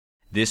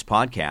This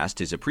podcast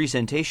is a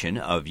presentation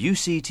of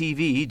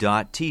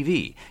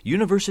UCTV.tv,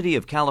 University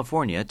of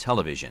California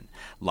Television.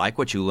 Like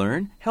what you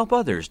learn? Help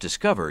others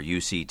discover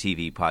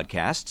UCTV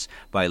podcasts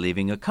by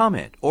leaving a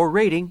comment or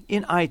rating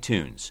in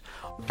iTunes.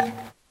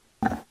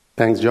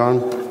 Thanks, John.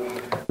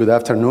 Good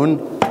afternoon.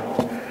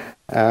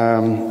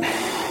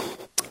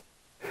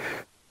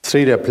 It's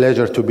really a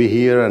pleasure to be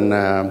here,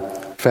 and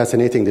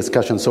fascinating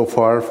discussion so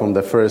far from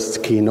the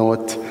first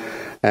keynote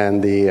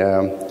and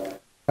the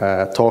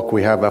talk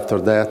we have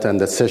after that, and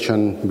the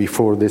session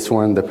before this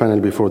one, the panel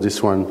before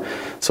this one.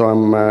 So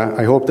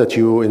I hope that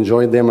you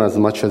enjoyed them as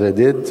much as I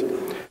did,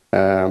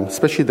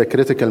 especially the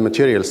critical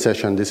material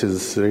session. This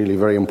is really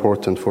very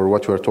important for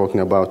what we're talking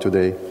about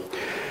today.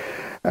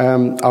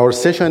 Our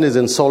session is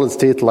in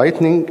solid-state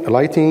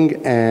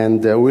lighting,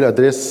 and we'll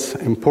address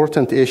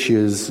important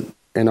issues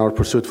in our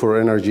pursuit for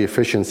energy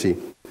efficiency.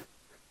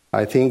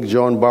 I think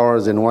John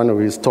Bowers, in one of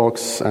his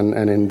talks and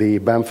in the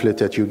pamphlet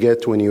that you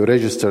get when you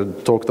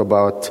registered, talked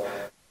about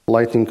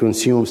lighting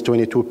consumes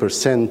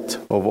 22%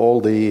 of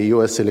all the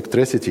U.S.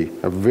 electricity,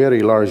 a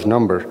very large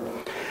number.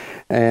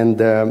 And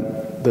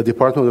the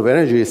Department of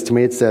Energy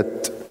estimates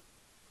that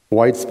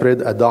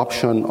widespread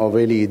adoption of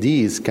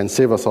LEDs can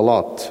save us a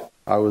lot.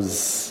 I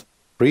was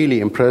really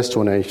impressed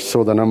when I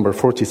saw the number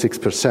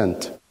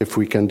 46%, if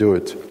we can do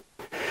it.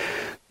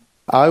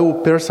 I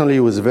personally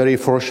was very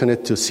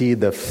fortunate to see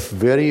the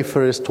very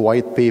first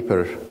white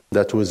paper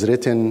that was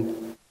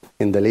written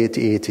in the late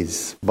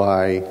 80s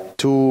by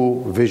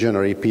two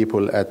visionary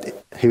people at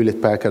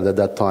Hewlett-Packard at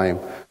that time,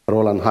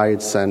 Roland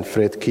Heitz and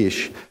Fred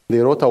Kish. They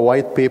wrote a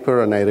white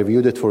paper, and I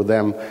reviewed it for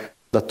them,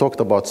 that talked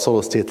about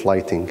solid-state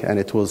lighting. And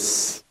it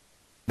was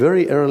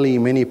very early.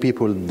 Many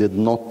people did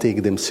not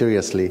take them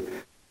seriously,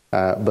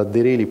 but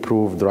they really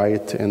proved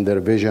right in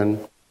their vision.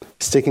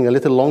 It's taking a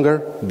little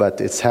longer,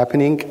 but it's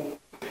happening.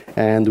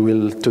 And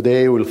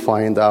today we'll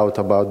find out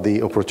about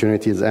the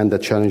opportunities and the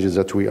challenges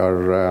that we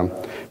are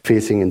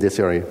facing in this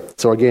area.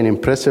 So again,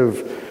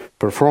 impressive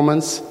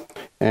performance.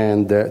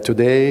 And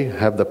today I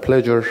have the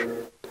pleasure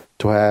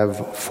to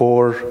have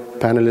four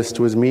panelists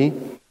with me.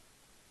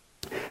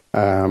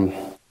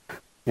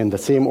 In the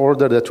same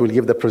order that we'll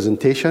give the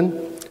presentation.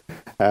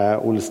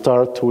 We'll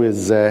start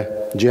with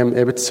Jim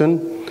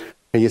Ibbotson.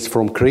 He is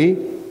from Cree,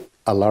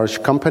 a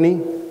large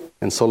company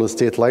in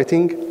solid-state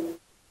lighting.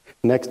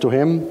 Next to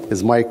him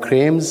is Mike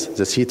Krames,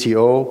 the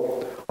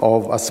CTO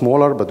of a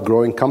smaller but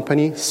growing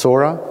company,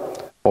 Sora,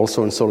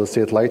 also in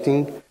solid-state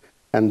lighting.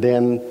 And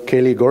then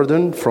Kelly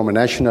Gordon from a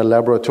national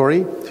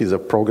laboratory. He's a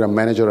program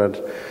manager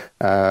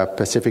at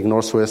Pacific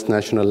Northwest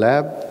National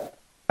Lab.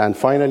 And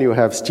finally, we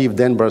have Steve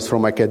Denbers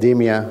from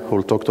academia, who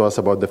will talk to us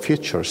about the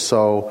future.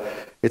 So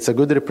it's a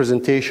good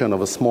representation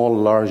of a small,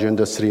 large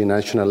industry,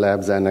 national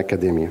labs, and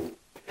academia.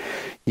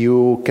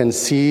 You can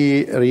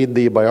read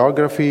the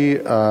biography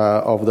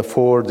of the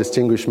four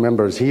distinguished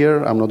members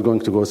here. I'm not going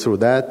to go through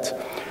that,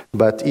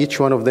 but each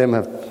one of them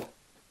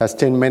has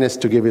 10 minutes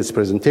to give his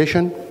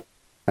presentation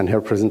and her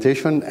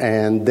presentation,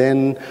 and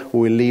then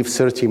we'll leave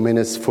 30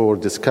 minutes for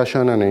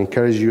discussion, and I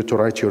encourage you to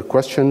write your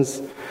questions.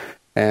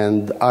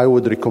 And I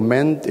would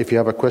recommend, if you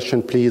have a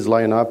question, please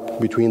line up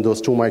between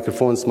those two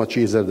microphones, much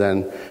easier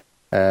than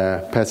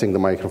passing the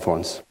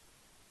microphones.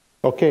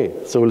 Okay,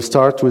 so we'll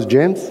start with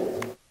James.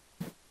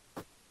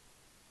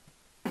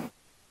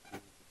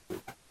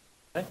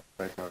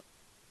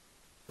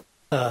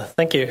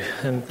 Thank you,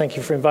 and thank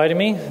you for inviting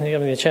me and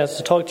giving me a chance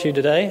to talk to you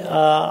today.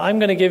 I'm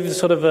going to give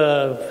sort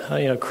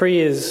of Cree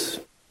is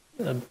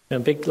a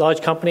big,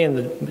 large company, and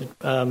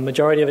the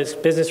majority of its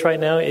business right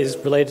now is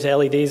related to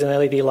LEDs and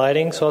LED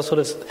lighting. So I'll sort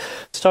of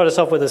start us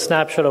off with a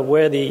snapshot of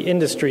where the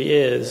industry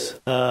is.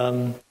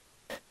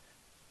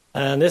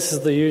 And this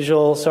is the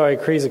usual,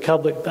 Cree is a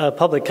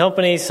public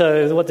company,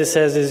 so what this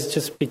says is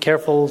just be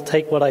careful,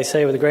 take what I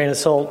say with a grain of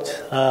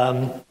salt,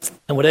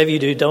 and whatever you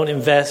do, don't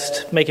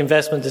make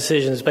investment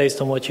decisions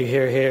based on what you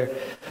hear here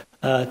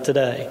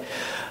today.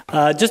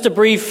 Just a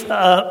brief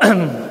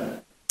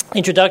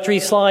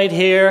introductory slide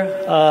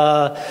here.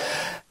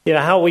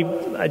 How we,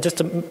 just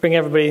to bring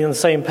everybody on the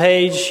same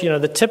page,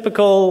 the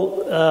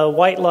typical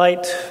white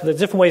light, there's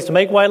different ways to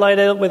make white light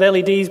with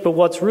LEDs, but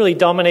what's really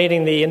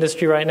dominating the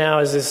industry right now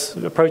is this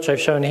approach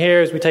I've shown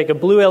here, is we take a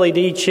blue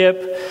LED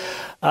chip,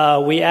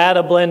 we add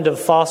a blend of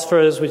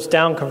phosphors, which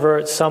down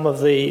converts some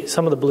of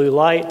the blue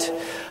light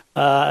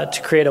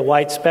to create a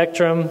white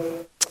spectrum.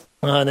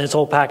 And it's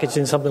all packaged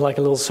in something like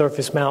a little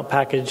surface mount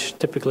package,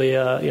 typically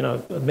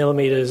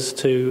millimeters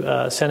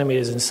to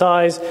centimeters in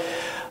size.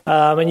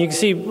 And you can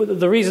see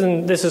the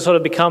reason this has sort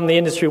of become the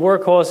industry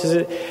workhorse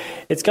is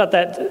it's got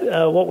that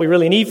what we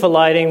really need for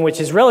lighting, which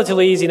is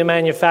relatively easy to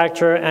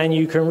manufacture, and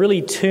you can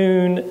really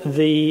tune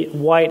the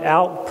white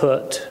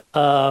output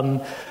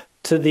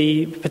to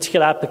the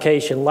particular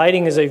application.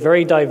 Lighting is a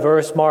very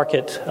diverse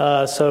market,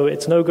 so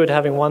it's no good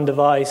having one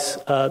device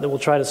that will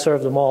try to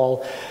serve them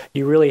all.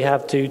 You really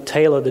have to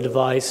tailor the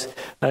device.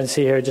 And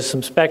see here just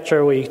some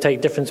spectra where you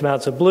take different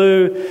amounts of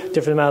blue,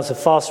 different amounts of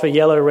phosphor,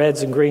 yellow,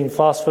 reds, and green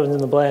phosphors in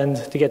the blend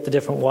to get the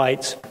different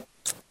whites.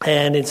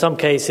 And in some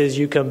cases,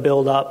 you can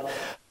build up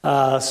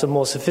some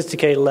more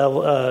sophisticated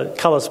level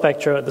color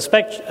spectra at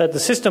the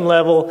system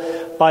level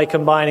by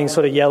combining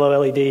sort of yellow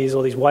LEDs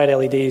or these white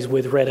LEDs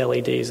with red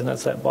LEDs, and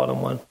that's that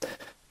bottom one.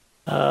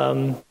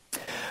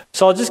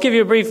 So I'll just give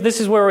you a brief.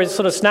 This is where it's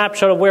sort of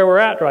snapshot of where we're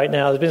at right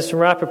now. There's been some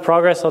rapid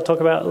progress I'll talk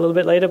about a little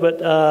bit later,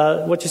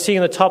 but what you see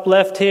in the top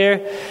left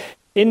here,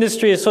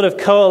 industry has sort of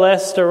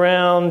coalesced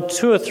around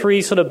 2 or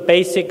 3 sort of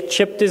basic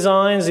chip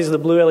designs. These are the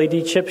blue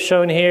LED chips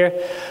shown here.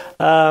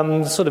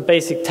 Sort of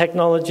basic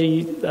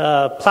technology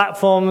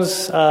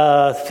platforms,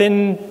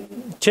 thin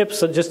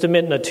chips that just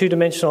emit in a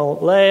 2-dimensional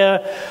layer,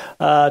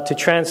 to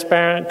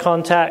transparent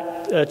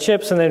contact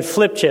chips, and then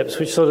flip chips,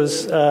 which sort of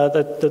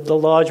the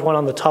large one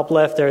on the top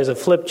left there is a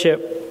flip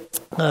chip.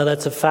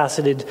 That's a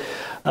faceted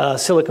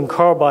silicon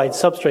carbide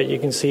substrate you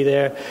can see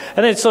there.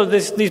 And then so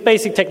these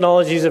basic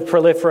technologies have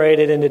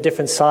proliferated into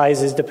different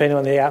sizes depending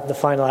on the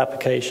final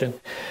application.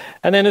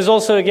 And then there's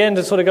also, again,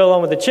 to sort of go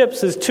along with the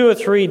chips, there's 2 or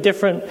 3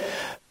 different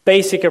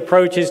basic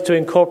approaches to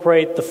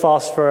incorporate the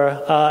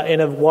phosphor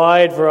in a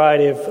wide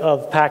variety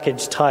of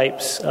package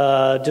types,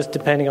 just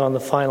depending on the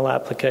final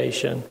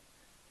application.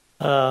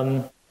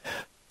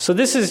 So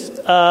this is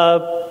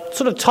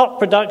sort of top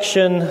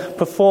production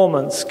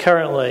performance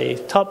currently.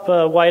 Top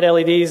white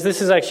LEDs.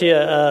 This is actually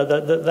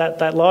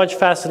that large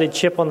faceted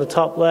chip on the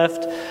top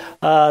left.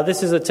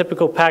 This is a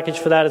typical package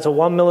for that. It's a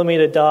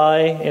 1mm die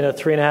in a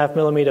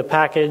 3.5mm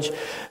package.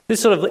 This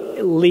sort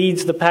of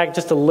leads the pack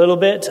just a little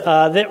bit.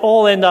 They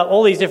all end up,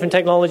 all these different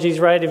technologies,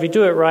 right? If you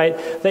do it right,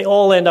 they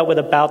all end up with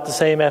about the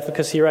same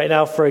efficacy right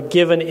now for a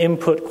given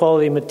input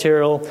quality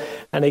material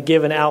and a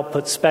given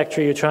output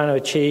spectra you're trying to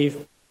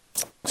achieve.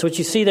 So what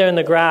you see there in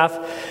the graph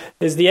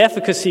is the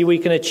efficacy we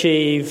can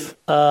achieve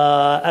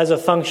as a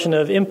function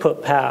of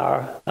input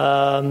power.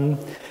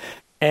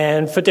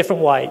 And for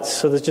different whites.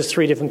 So there's just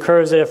 3 different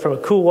curves there from a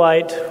cool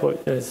white,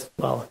 sort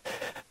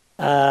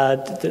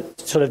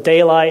of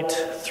daylight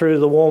through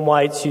the warm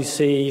whites you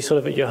see sort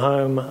of at your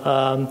home.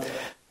 And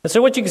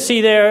so what you can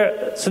see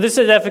there, so this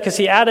is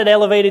efficacy at an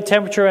elevated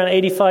temperature around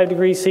 85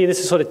 degrees C. This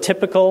is sort of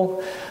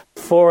typical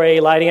for a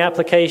lighting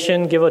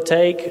application, give or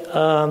take.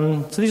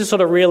 So these are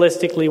sort of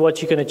realistically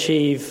what you can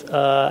achieve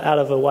out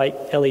of a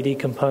white LED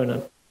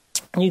component.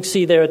 You can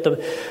see there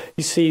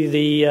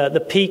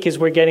the peak is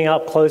we're getting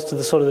up close to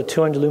the sort of the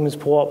 200 lumens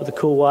per watt with the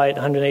cool white,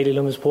 180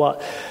 lumens per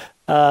watt,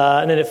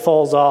 and then it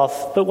falls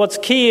off. But what's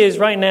key is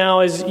right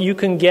now is you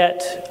can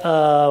get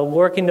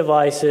working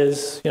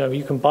devices,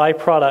 you can buy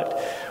product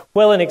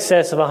well in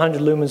excess of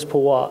 100 lumens per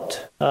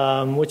watt,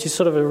 which is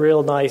sort of a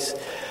real nice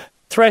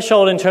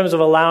threshold in terms of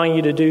allowing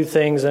you to do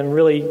things and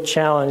really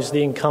challenge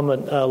the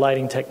incumbent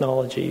lighting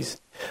technologies.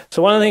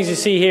 So one of the things you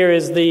see here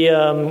is the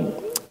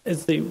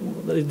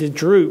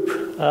droop,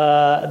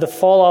 the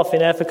fall off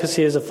in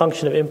efficacy is a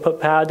function of input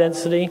power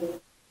density.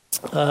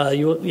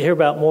 You hear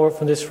about more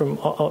from this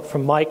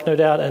from Mike, no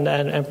doubt,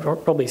 and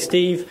probably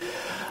Steve.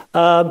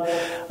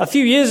 A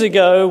few years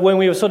ago, when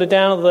we were sort of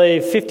down at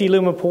the 50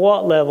 lumen per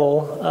watt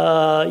level,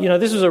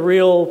 this was a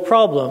real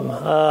problem.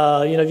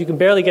 If you can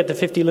barely get to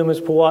 50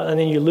 lumens per watt and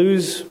then you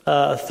lose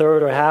a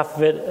third or half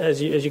of it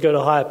as you go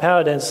to higher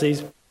power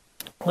densities,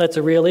 that's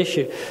a real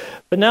issue.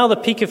 But now the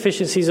peak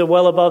efficiencies are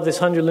well above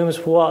this 100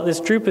 lumens per watt. This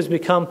droop has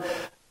become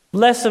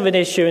less of an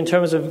issue in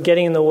terms of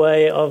getting in the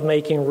way of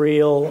making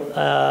real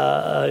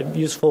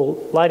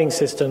useful lighting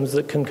systems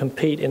that can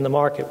compete in the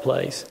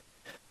marketplace.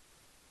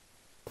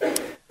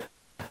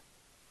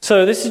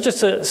 So this is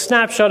just a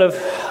snapshot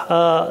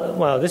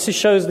of, this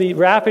shows the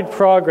rapid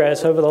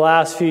progress over the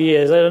last few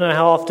years. I don't know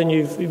how often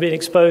you've been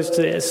exposed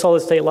to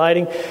solid-state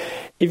lighting.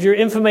 If your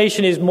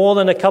information is more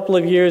than a couple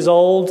of years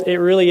old, it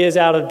really is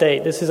out of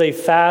date. This is a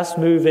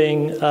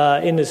fast-moving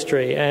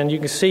industry, and you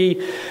can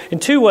see in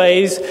 2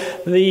 ways.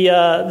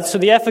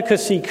 The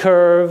efficacy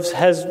curves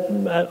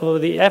or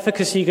the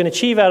efficacy you can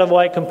achieve out of a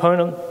white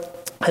component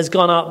has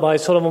gone up by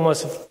sort of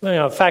almost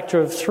a factor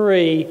of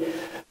 3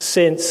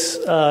 since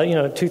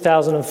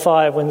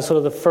 2005, when sort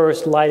of the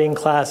first lighting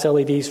class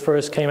LEDs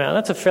first came out.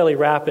 That's a fairly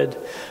rapid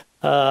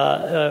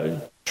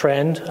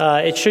trend.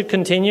 It should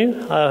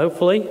continue,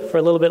 hopefully, for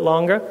a little bit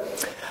longer.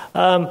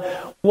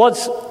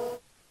 What's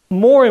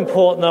more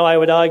important, though, I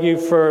would argue,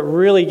 for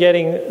really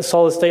getting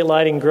solid-state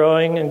lighting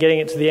growing and getting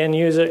it to the end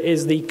user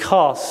is the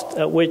cost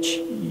at which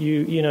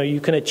you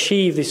can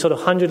achieve the sort of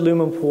 100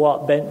 lumen per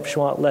watt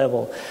benchmark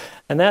level.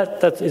 And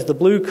that is the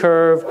blue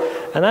curve,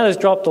 and that has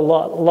dropped a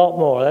lot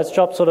more. That's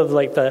dropped sort of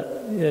like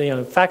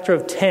the factor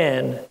of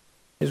 10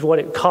 is what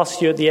it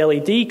costs you at the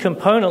LED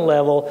component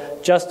level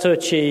just to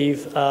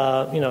achieve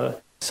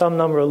some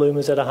number of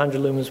lumens at 100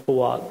 lumens per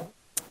watt.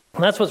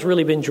 And that's what's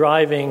really been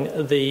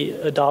driving the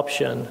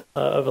adoption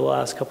over the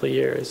last couple of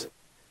years.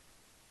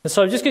 And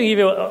so I'm just going to give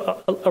you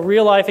a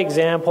real-life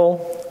example.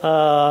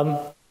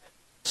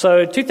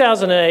 So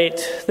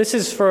 2008, this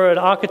is for an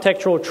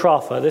architectural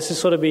troffer. This is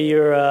sort of be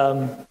your,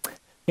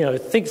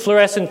 think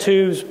fluorescent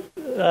tubes,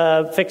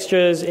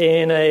 fixtures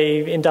in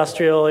a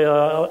industrial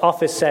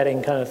office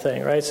setting kind of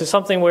thing, right? So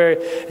something where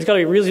it's got to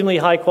be reasonably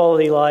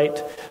high-quality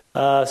light,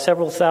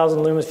 several thousand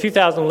lumens, few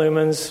thousand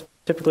lumens,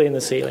 typically in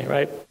the ceiling,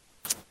 right?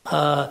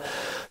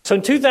 So So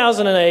in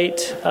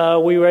 2008,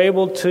 we were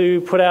able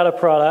to put out a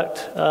product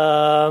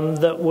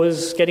that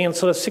was getting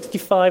sort of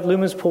 65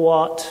 lumens per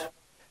watt,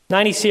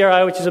 90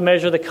 CRI, which is a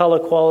measure of the color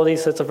quality,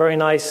 so it's a very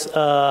nice,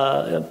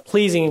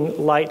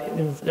 pleasing light,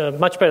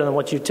 much better than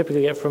what you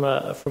typically get from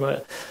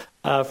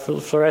a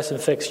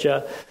fluorescent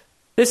fixture.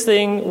 This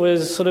thing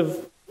was sort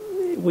of,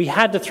 we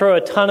had to throw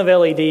a ton of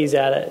LEDs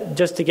at it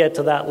just to get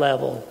to that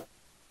level.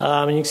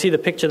 And you can see the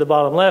picture at the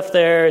bottom left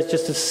there. It's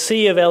just a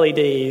sea of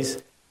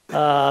LEDs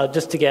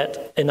just to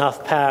get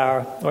enough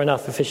power or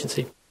enough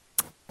efficiency.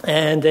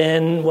 And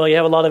then, well, you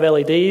have a lot of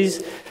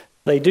LEDs.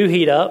 They do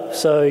heat up,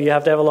 so you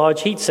have to have a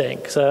large heat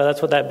sink. So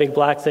that's what that big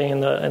black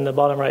thing in the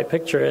bottom right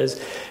picture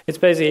is. It's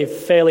basically a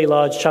fairly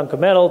large chunk of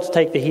metal to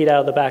take the heat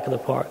out of the back of the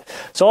part.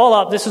 So all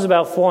up, this is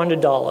about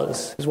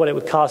 $400 is what it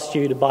would cost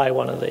you to buy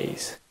one of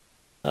these.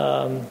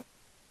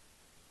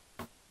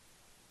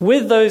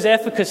 With those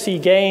efficacy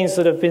gains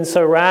that have been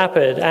so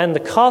rapid and the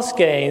cost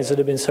gains that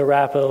have been so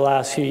rapid the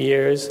last few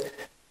years,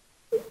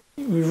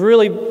 we've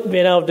really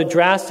been able to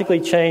drastically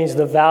change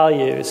the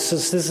values. So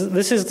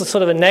this is the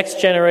sort of a next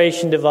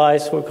generation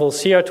device we call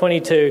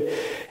CR22.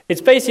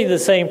 It's basically the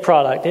same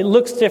product. It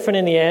looks different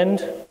in the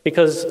end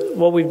because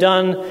what we've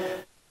done,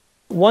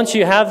 once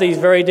you have these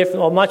very different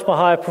or much more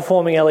higher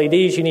performing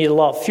LEDs, you need a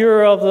lot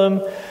fewer of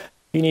them.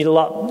 You need a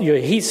lot, your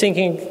heat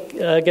sinking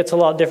gets a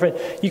lot different.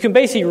 You can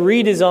basically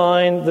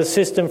redesign the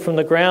system from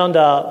the ground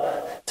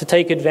up to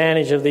take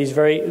advantage of these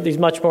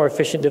much more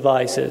efficient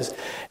devices.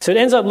 So it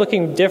ends up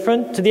looking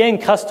different. To the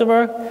end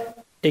customer,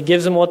 it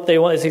gives them what they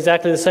want. It's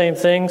exactly the same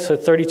thing. So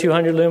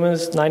 3200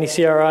 lumens, 90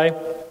 CRI.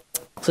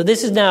 So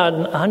this is now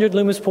 100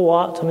 lumens per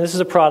watt. I mean, this is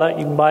a product.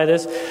 You can buy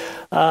this.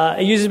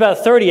 It uses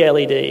about 30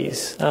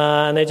 LEDs,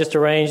 and they're just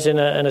arranged in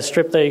a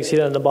strip there. You can see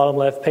that in the bottom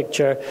left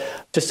picture.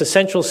 Just a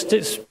central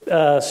strip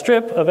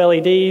of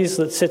LEDs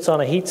that sits on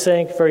a heat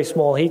sink, very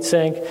small heat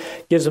sink,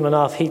 gives them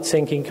enough heat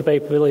sinking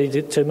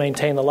capability to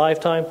maintain the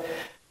lifetime.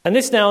 And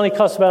this now only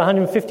costs about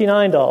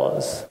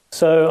 $159.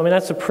 So, I mean,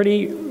 that's a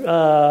pretty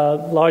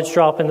large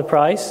drop in the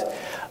price.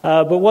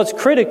 But what's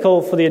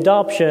critical for the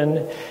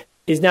adoption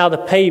is now the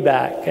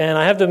payback. And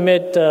I have to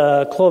admit,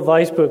 Claude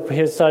Weisbuch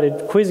has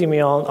started quizzing me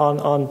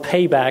on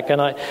payback,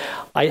 and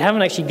I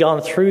haven't actually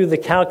gone through the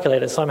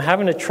calculator, so I'm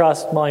having to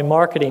trust my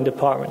marketing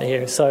department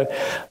here. So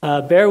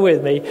bear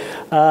with me.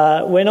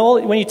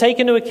 When you take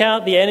into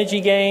account the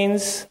energy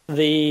gains,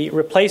 the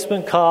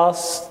replacement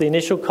costs, the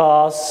initial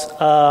costs,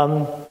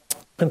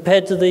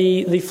 compared to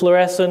the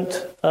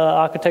fluorescent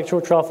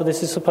architectural troffer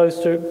this is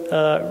supposed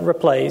to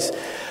replace,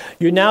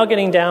 you're now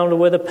getting down to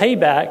where the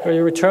payback or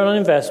the return on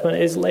investment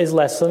is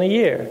less than a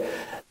year.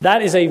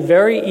 That is a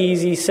very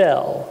easy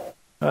sell.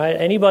 Right?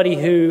 Anybody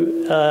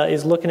who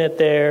is looking at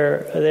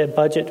their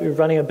budget,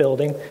 running a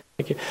building,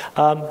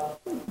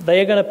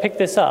 they are going to pick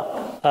this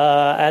up,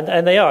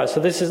 and they are. So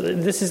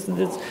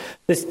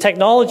this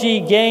technology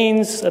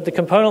gains at the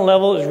component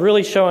level is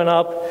really showing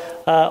up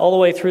all the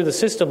way through the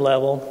system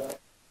level.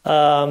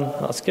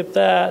 I'll skip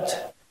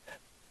that.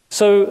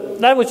 So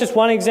that was just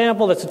one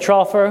example. That's a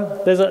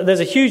troffer.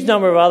 There's a huge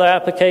number of other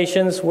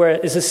applications where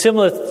it's a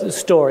similar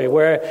story,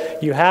 where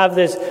you have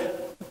this,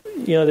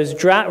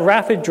 this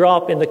rapid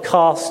drop in the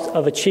cost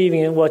of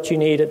achieving what you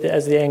need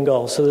as the end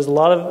goal. So there's a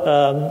lot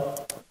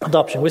of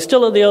adoption. We're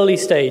still at the early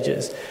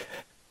stages.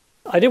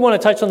 I did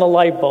want to touch on the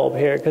light bulb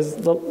here because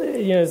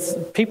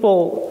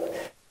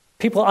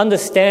people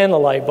understand the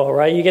light bulb,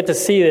 right? You get to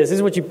see this. This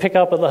is what you pick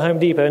up at the Home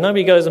Depot.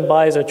 Nobody goes and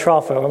buys a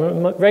troffer. I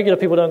mean, regular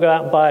people don't go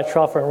out and buy a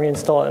troffer and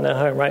reinstall it in their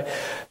home, right?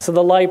 So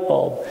the light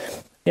bulb.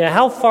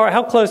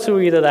 How close are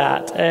we to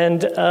that?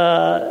 And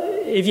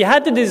if you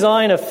had to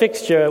design a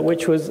fixture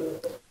which was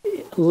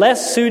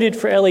less suited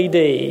for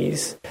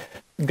LEDs,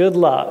 good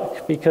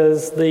luck,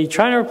 because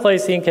trying to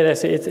replace the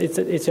incandescent,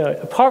 it's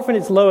apart from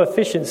its low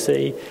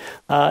efficiency,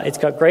 it's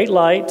got great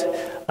light,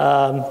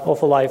 or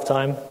for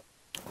lifetime.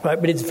 Right,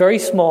 but it's very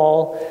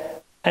small,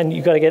 and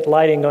you've got to get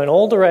lighting going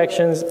all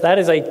directions. That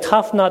is a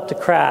tough nut to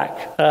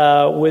crack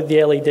with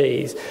the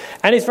LEDs,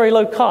 and it's very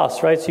low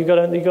cost, right? So you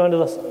go into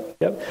the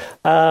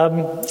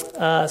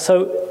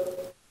So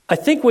I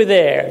think we're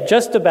there,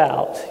 just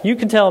about. You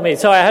can tell me.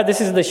 So this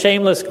is the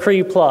shameless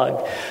Cree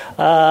plug.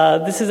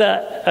 This is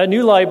a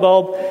new light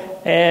bulb,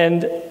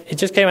 and it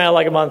just came out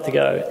like a month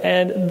ago.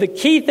 And the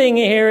key thing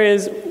here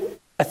is,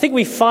 I think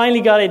we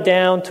finally got it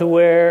down to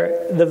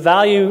where the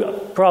value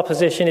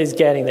proposition is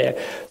getting there.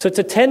 So it's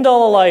a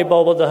 $10 light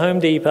bulb at the Home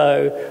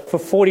Depot for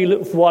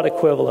 40 watt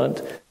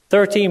equivalent,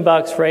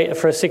 $13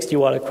 for a 60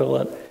 watt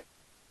equivalent.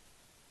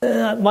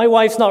 My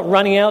wife's not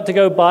running out to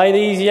go buy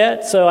these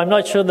yet, so I'm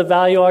not sure the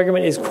value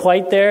argument is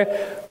quite there,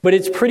 but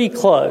it's pretty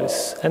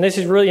close. And this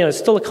is really,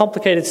 still a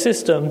complicated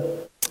system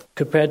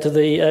compared to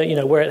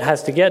the, where it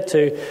has to get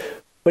to,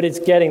 but it's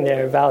getting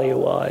there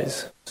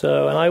value-wise.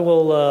 So, and I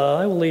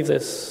will leave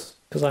this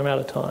because I'm out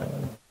of time.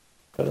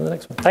 Go to the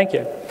next one. Thank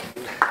you.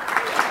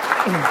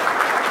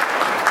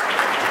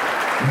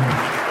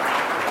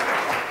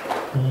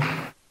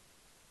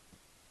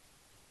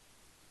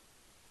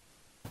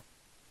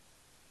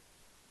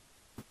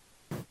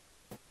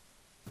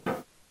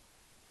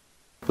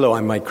 Hello,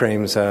 I'm Mike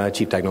Crames,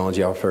 Chief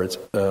Technology Officer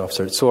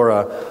at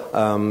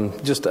Sora.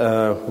 Just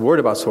a word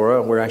about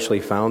Sora. We're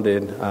actually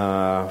founded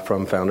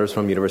from founders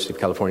from University of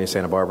California,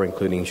 Santa Barbara,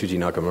 including Shuji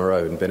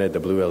Nakamura, who invented the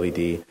blue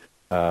LED,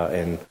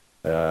 and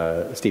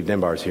Steve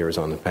Denbars here is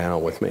on the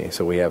panel with me.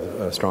 So we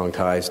have strong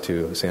ties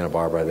to Santa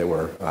Barbara that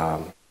we're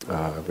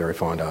very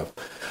fond of.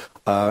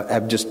 I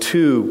have just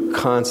two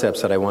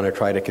concepts that I want to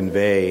try to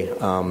convey.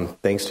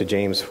 Thanks to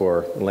James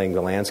for laying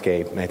the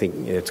landscape. And I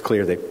think it's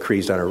clear that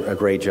Cree's done a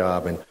great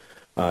job in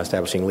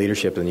establishing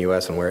leadership in the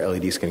U.S. and where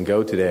LEDs can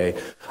go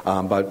today.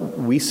 But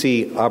we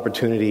see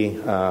opportunity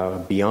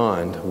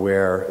beyond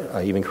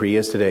where even Cree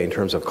is today in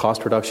terms of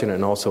cost reduction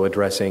and also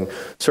addressing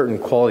certain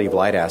quality of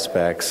light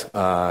aspects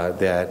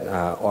that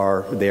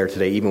are there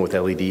today, even with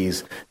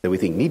LEDs, that we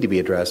think need to be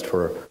addressed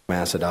for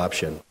mass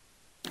adoption.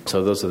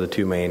 So those are the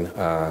two main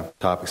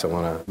topics I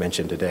want to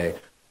mention today.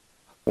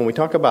 When we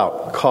talk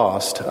about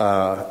cost,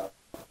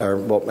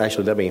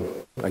 actually, let me,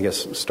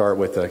 start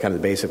with kind of the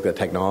basic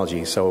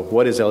technology. So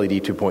what is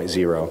LED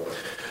 2.0?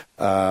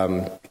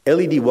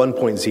 LED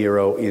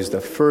 1.0 is the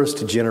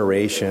first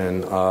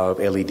generation of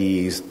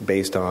LEDs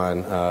based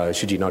on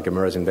Shuji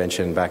Nakamura's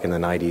invention back in the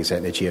 90s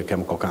at Nichia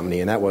Chemical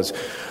Company, and that was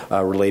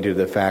related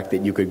to the fact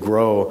that you could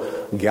grow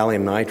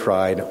gallium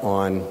nitride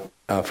on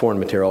foreign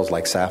materials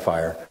like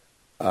sapphire.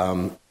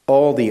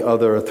 All the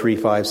other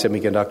 3.5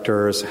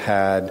 semiconductors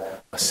had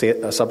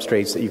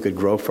substrates that you could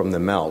grow from the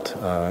melt,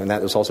 and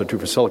that was also true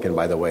for silicon,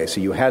 by the way.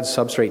 So you had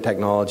substrate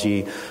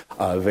technology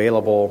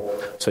available,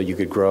 so you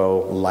could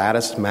grow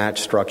lattice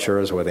match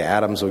structures where the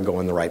atoms would go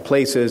in the right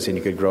places, and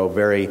you could grow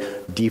very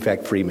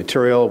defect-free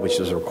material, which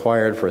is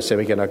required for a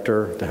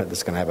semiconductor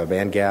that's going to have a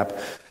band gap.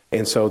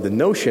 And so the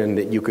notion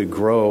that you could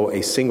grow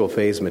a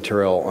single-phase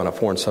material on a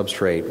foreign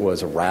substrate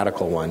was a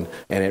radical one,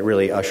 and it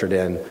really ushered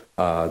in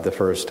the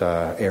first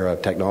era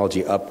of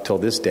technology up till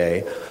this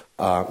day.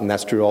 And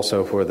that's true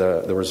also for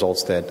the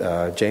results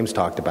that James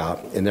talked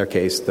about. In their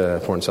case,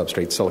 the foreign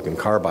substrate silicon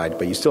carbide.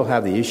 But you still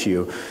have the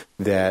issue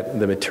that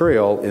the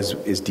material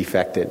is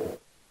defected.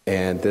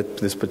 And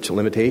this puts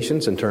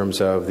limitations in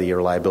terms of the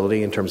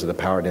reliability, in terms of the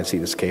power density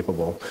that's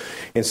capable.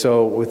 And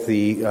so with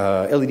the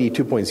LED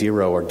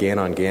 2.0 or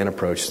GaN-on-GaN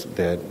approach,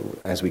 that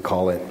as we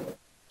call it,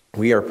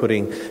 we are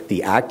putting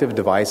the active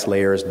device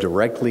layers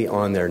directly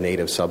on their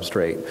native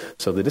substrate.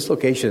 So the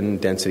dislocation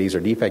densities or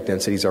defect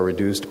densities are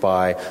reduced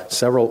by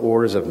several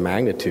orders of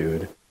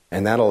magnitude,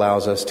 and that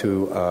allows us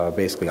to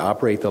basically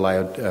operate the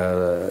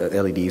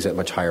LEDs at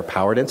much higher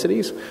power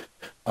densities.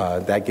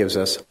 That gives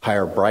us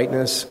higher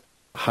brightness,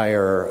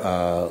 higher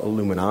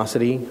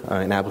luminosity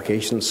in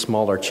applications,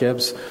 smaller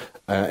chips,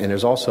 and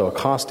there's also a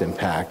cost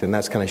impact, and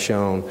that's kind of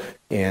shown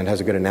and has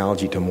a good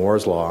analogy to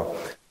Moore's Law.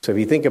 So if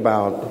you think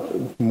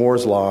about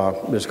Moore's Law,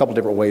 there's a couple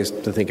different ways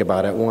to think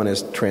about it. One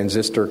is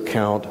transistor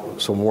count,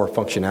 so more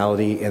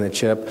functionality in the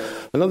chip.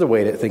 Another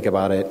way to think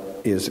about it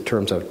is in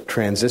terms of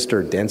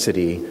transistor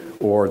density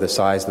or the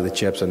size of the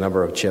chips, the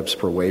number of chips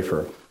per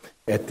wafer.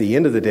 At the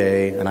end of the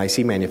day, an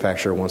IC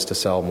manufacturer wants to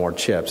sell more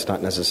chips,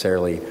 not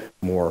necessarily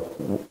more.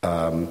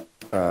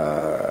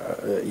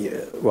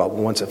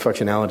 Once a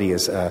functionality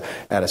is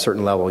at a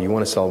certain level, you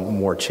want to sell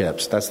more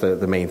chips. That's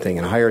the main thing.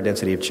 And a higher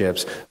density of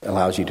chips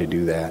allows you to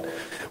do that.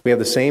 We have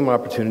the same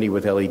opportunity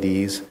with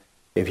LEDs.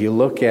 If you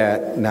look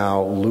at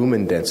now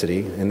lumen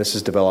density, and this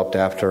is developed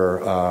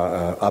after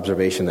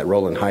observation that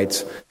Roland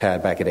Heitz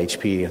had back at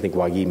HP. I think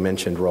Wagi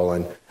mentioned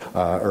Roland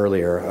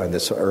earlier in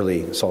this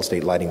early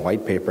solid-state lighting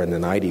white paper in the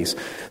 90s.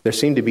 There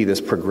seemed to be this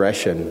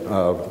progression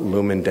of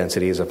lumen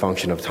density as a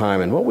function of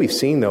time. And what we've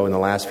seen, though, in the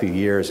last few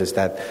years is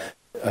that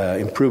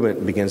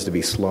improvement begins to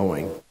be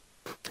slowing.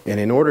 And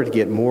in order to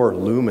get more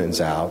lumens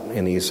out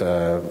in these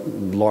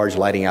large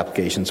lighting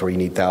applications where you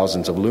need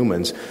thousands of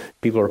lumens,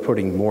 people are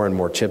putting more and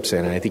more chips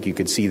in. And I think you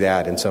could see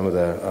that in some of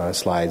the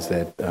slides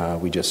that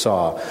we just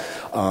saw.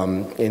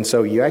 And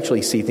so you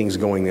actually see things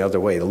going the other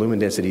way. The lumen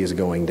density is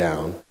going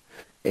down.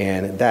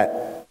 And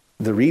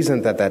the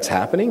reason that that's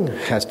happening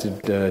has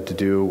to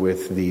do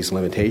with these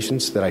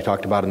limitations that I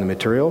talked about in the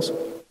materials.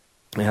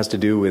 It has to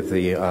do with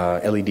the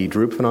LED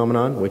droop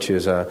phenomenon, which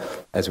is,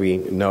 as we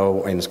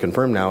know and is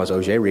confirmed now, is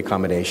Auger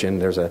recombination.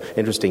 There's an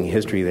interesting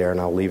history there,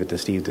 and I'll leave it to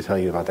Steve to tell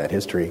you about that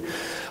history.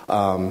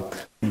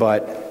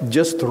 But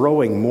just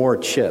throwing more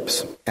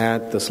chips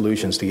at the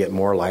solutions to get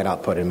more light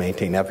output and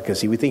maintain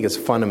efficacy, we think is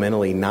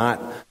fundamentally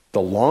not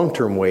the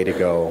long-term way to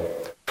go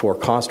for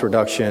cost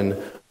reduction,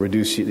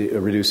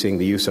 reducing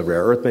the use of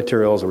rare earth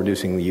materials,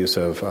 reducing the use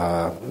of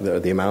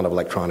the amount of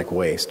electronic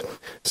waste.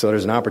 So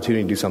there's an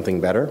opportunity to do something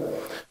better.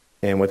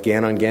 And with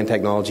GaN-on-GaN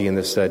technology in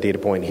this data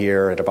point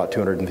here at about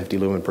 250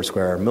 lumen per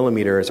square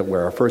millimeter is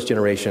where our first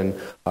generation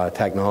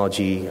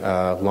technology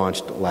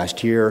launched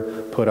last year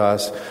put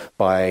us.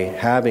 By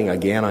having a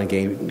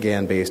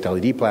GaN-on-GaN based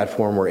LED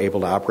platform, we're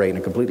able to operate in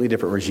a completely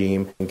different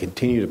regime and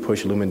continue to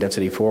push lumen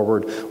density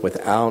forward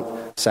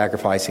without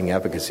sacrificing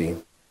efficacy.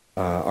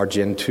 Our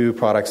Gen 2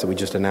 products that we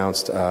just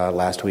announced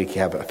last week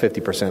have a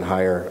 50%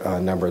 higher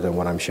number than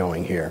what I'm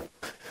showing here.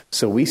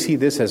 So we see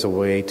this as a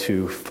way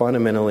to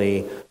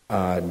fundamentally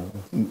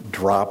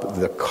drop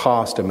the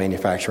cost of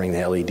manufacturing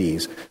the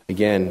LEDs.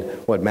 Again,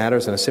 what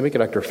matters in a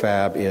semiconductor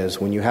fab is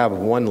when you have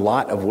one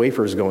lot of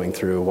wafers going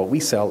through, what we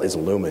sell is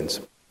lumens.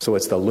 So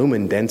it's the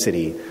lumen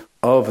density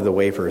of the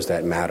wafers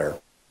that matter.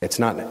 It's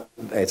not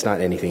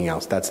anything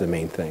else. That's the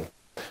main thing.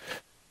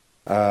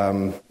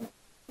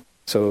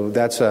 So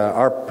that's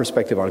our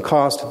perspective on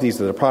cost.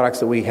 These are the products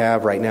that we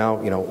have right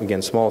now.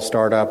 Again, small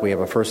startup. We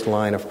have a first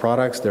line of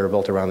products. They're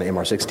built around the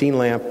MR16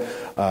 lamp.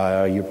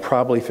 You're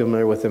probably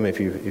familiar with them if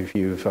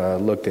you've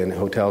looked in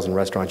hotels and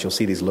restaurants. You'll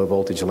see these low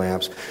voltage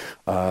lamps.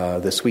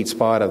 The sweet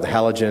spot of the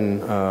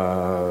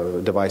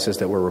halogen devices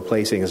that we're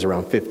replacing is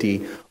around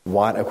 50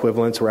 watt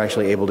equivalents. We're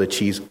actually able to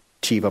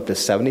achieve up to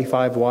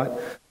 75 watt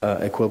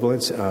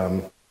equivalents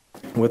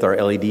with our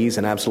LEDs,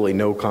 and absolutely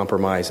no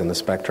compromise in the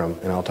spectrum.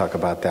 And I'll talk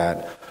about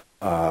that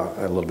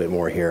a little bit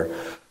more here.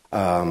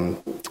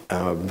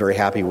 Very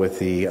happy with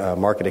the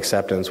market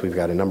acceptance. We've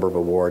got a number of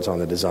awards on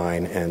the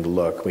design and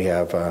look. We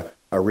have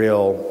a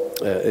real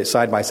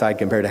side-by-side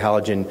compared to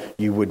halogen.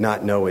 You would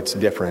not know it's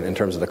different in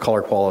terms of the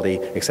color quality,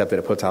 except that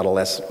it puts out a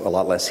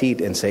lot less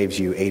heat and saves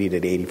you 80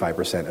 to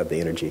 85% of the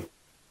energy.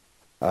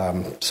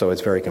 So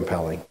it's very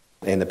compelling.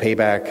 And the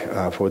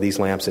payback for these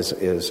lamps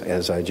is,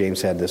 as James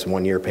said, this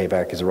 1 year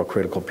payback is a real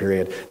critical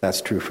period.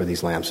 That's true for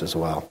these lamps as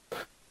well.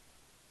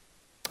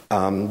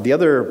 The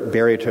other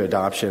barrier to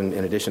adoption,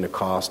 in addition to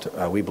cost,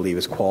 we believe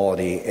is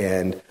quality,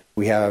 and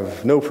we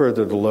have no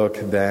further to look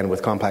than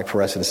with compact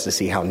fluorescence to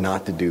see how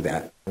not to do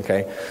that.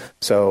 Okay,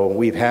 so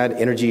we've had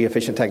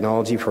energy-efficient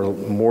technology for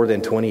more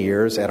than 20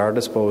 years at our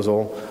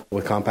disposal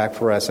with compact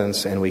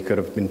fluorescence, and we could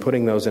have been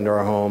putting those into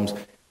our homes.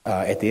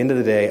 At the end of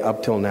the day,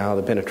 up till now,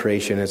 the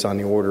penetration is on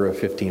the order of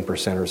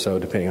 15% or so,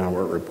 depending on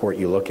what report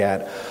you look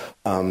at.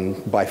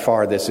 By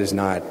far, this is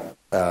not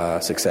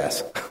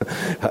success.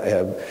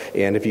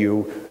 And if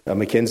you,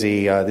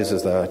 McKinsey, this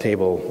is the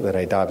table that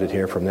I adopted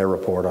here from their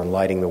report on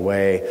lighting the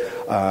way.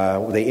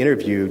 They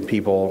interviewed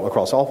people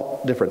across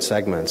all different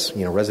segments,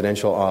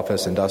 residential,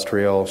 office,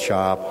 industrial,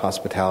 shop,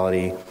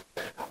 hospitality,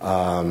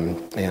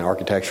 and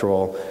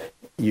architectural.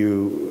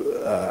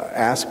 You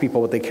ask people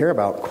what they care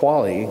about.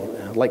 Quality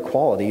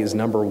is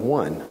number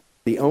one.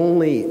 The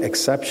only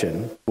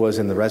exception was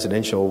in the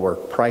residential where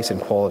price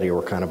and quality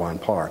were kind of on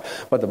par.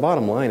 But the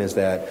bottom line is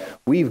that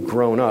we've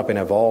grown up and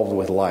evolved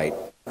with light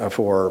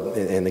for,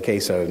 in the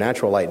case of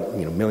natural light,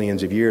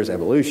 millions of years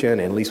evolution,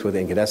 and at least with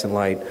incandescent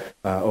light,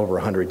 over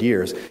 100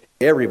 years.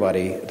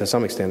 Everybody, to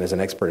some extent, is an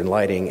expert in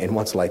lighting and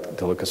wants light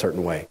to look a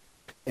certain way.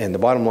 And the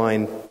bottom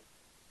line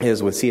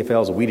is with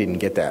CFLs, we didn't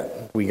get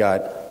that. We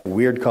got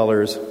weird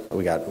colors.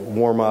 We got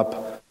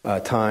warm-up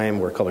time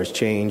where colors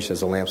changed as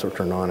the lamps were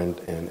turned on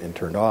and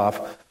turned off,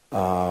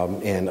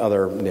 and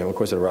other, of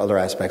course, there were other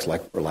aspects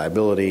like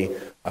reliability.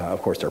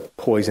 Of course, they're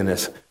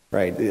poisonous,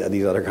 right?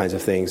 These other kinds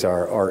of things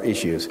are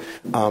issues.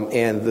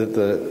 And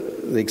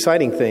the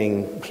exciting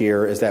thing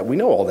here is that we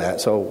know all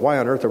that, so why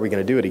on earth are we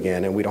going to do it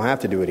again? And we don't have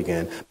to do it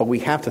again, but we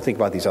have to think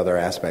about these other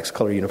aspects: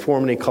 color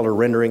uniformity, color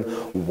rendering,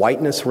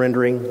 whiteness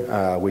rendering,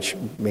 which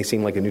may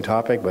seem like a new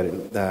topic, but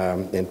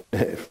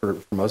for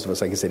most of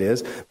us, I guess it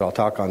is. But I'll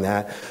talk on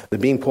that. The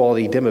beam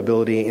quality,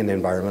 dimmability, and the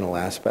environmental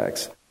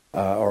aspects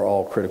are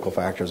all critical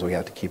factors we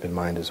have to keep in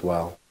mind as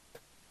well.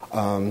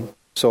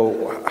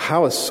 So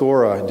how is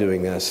Sora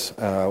doing this?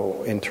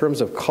 In terms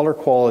of color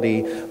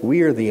quality,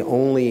 we are the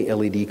only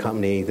LED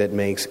company that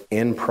makes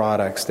end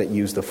products that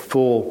use the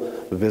full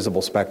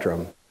visible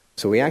spectrum.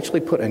 So we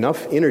actually put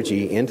enough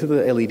energy into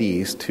the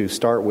LEDs to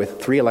start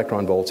with 3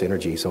 electron volts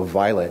energy, so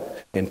violet,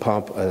 and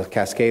pump a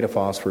cascade of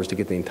phosphors to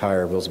get the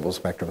entire visible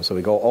spectrum. So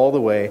we go all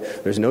the way.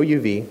 There's no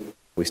UV.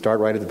 We start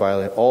right at the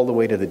violet, all the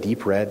way to the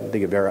deep red. They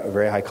get very,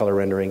 very high color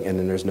rendering, and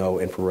then there's no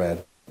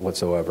infrared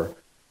whatsoever.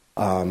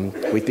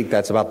 We think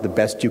that's about the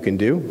best you can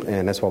do,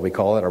 and that's what we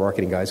call it. Our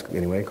marketing guys,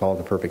 anyway, call it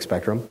the perfect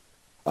spectrum.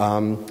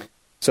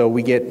 So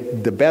we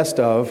get the best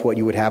of what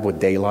you would have with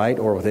daylight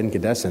or with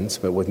incandescence,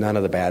 but with none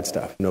of the bad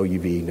stuff. No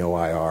UV, no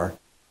IR.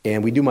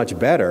 And we do much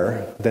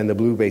better than the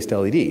blue-based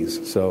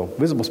LEDs. So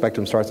visible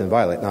spectrum starts in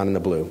violet, not in the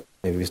blue.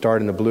 If you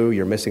start in the blue,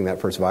 you're missing that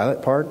first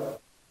violet part.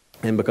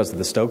 And because of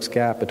the Stokes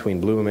gap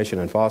between blue emission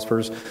and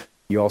phosphors,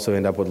 you also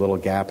end up with a little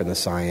gap in the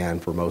cyan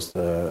for most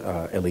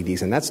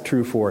LEDs. And that's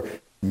true for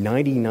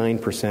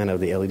 99% of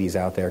the LEDs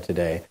out there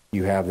today.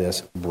 You have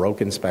this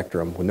broken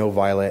spectrum with no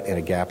violet and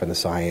a gap in the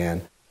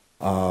cyan.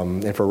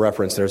 And for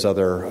reference, there's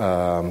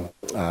other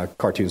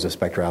cartoons of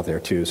spectra out there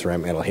too,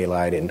 ceramic metal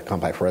halide and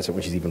compact fluorescent,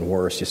 which is even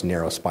worse, just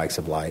narrow spikes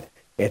of light.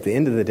 At the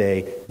end of the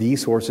day,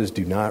 these sources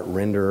do not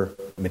render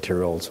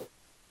materials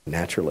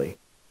naturally.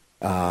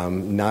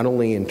 Not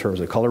only in terms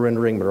of color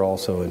rendering, but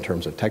also in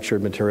terms of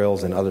textured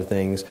materials and other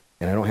things.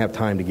 And I don't have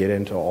time to get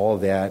into all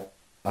of that.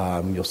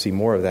 You'll see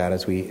more of that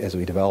as we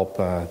develop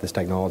this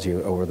technology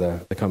over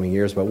the coming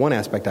years. But one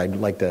aspect I'd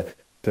like to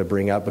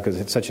bring up, because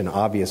it's such an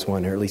obvious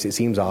one, or at least it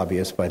seems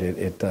obvious, but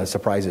it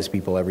surprises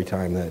people every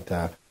time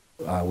that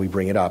we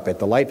bring it up. At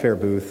the Light Fair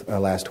booth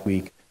last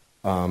week,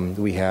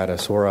 we had a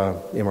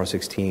Sora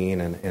MR16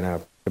 and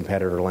a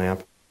competitor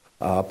lamp.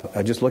 up,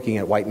 just looking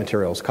at white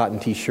materials, cotton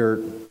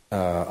T-shirt,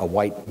 a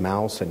white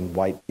mouse, and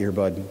white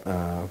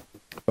earbud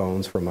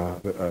phones from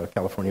a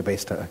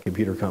California-based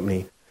computer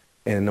company.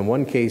 And in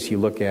one case, you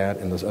look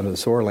at, under the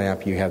SOAR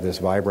lamp, you have this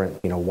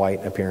vibrant,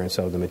 white appearance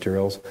of the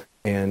materials.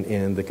 And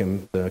in the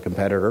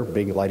competitor,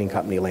 big lighting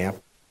company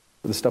lamp,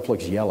 the stuff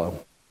looks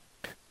yellow.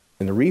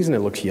 And the reason it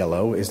looks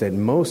yellow is that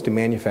most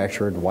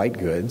manufactured white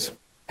goods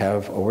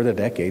have, over the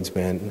decades,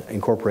 been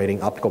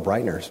incorporating optical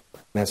brighteners.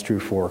 And that's true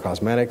for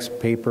cosmetics,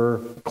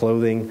 paper,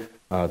 clothing,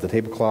 the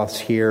tablecloths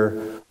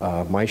here,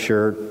 my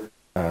shirt,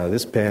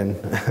 this pen.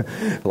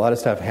 A lot of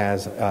stuff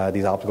has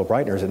these optical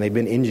brighteners, and they've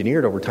been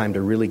engineered over time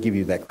to really give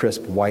you that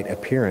crisp white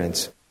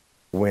appearance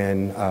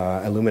when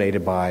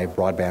illuminated by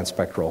broadband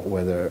spectral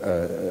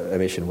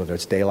emission, whether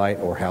it's daylight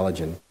or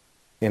halogen.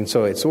 And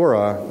so at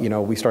Sora,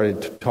 we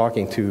started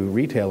talking to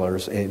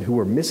retailers who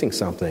were missing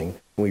something,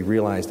 and we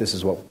realized this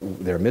is what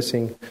they're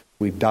missing.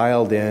 We've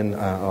dialed in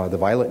the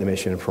violet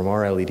emission from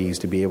our LEDs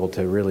to be able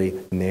to really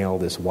nail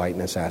this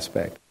whiteness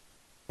aspect.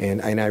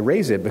 And I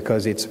raise it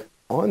because it's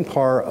on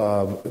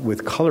par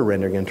with color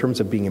rendering in terms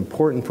of being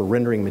important for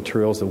rendering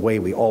materials the way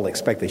we all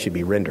expect they should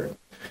be rendered.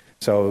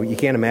 So you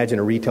can't imagine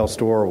a retail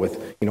store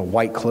with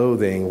white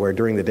clothing where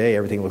during the day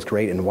everything looks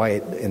great and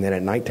white, and then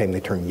at nighttime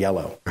they turn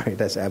yellow. Right?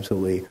 That's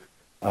absolutely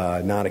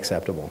not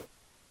acceptable.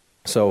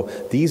 So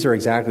these are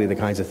exactly the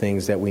kinds of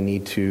things that we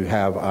need to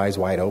have eyes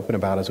wide open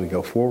about as we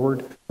go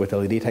forward with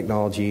LED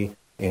technology.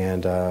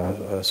 And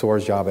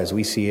SOAR's job, as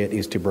we see it,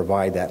 is to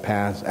provide that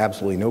path,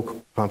 absolutely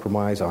no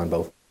compromise on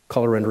both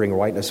color rendering,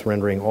 whiteness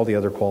rendering, all the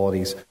other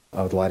qualities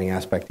of the lighting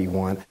aspect you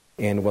want,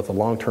 and with a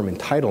long-term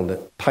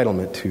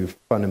entitlement to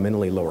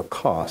fundamentally lower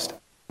cost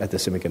at the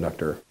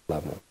semiconductor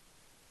level.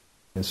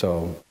 And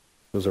so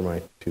those are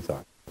my two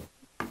thoughts.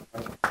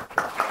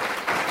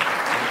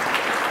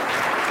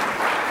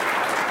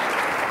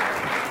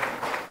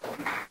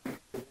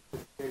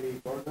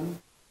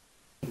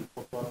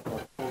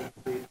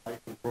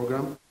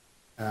 Program.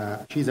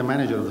 She's a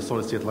manager of the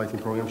solid-state lighting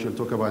program. She'll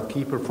talk about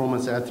key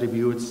performance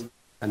attributes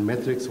and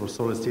metrics for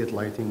solid-state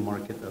lighting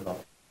market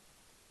adoption.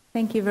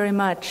 Thank you very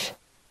much.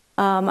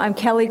 I'm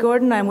Kelly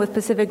Gordon. I'm with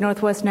Pacific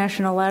Northwest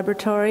National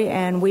Laboratory,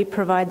 and we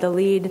provide the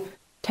lead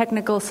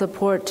technical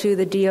support to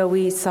the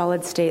DOE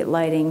solid-state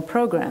lighting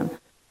program.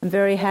 I'm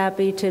very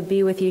happy to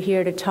be with you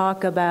here to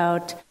talk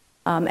about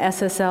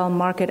SSL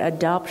market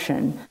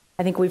adoption.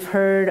 I think we've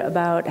heard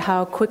about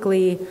how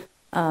quickly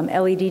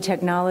LED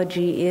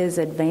technology is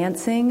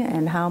advancing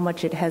and how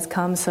much it has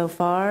come so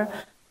far.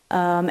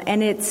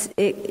 And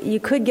you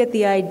could get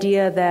the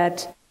idea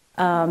that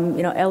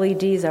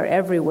LEDs are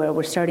everywhere.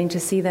 We're starting to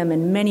see them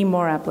in many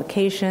more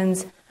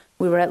applications.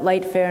 We were at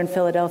Light Fair in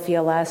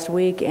Philadelphia last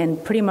week,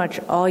 and pretty much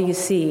all you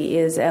see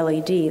is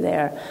LED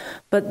there.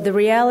 But the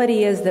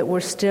reality is that we're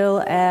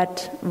still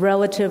at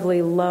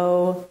relatively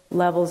low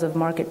levels of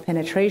market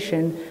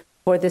penetration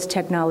for this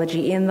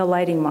technology in the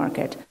lighting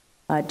market.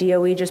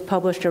 DOE just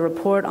published a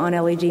report on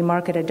LED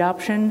market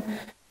adoption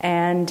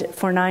and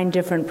for 9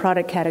 different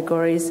product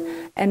categories,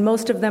 and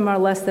most of them are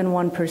less than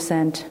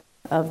 1%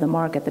 of the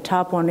market. The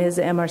top one is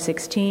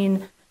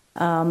MR16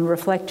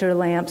 reflector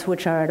lamps,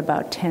 which are at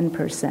about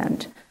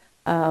 10%.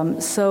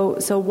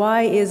 So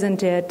why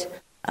isn't it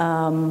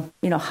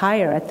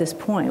higher at this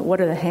point?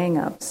 What are the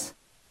hang-ups?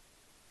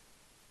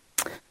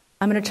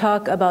 I'm going to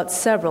talk about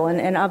several,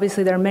 and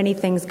obviously there are many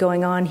things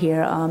going on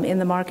here in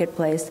the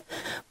marketplace,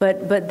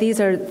 but these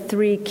are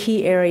 3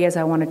 key areas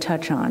I want to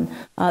touch on.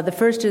 The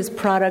first is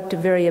product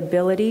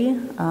variability.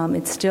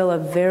 It's still a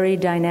very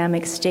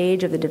dynamic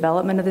stage of the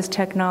development of this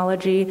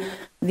technology.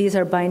 These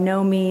are by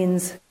no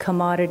means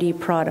commodity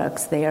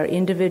products. They are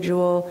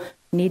individual,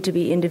 need to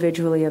be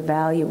individually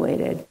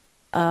evaluated.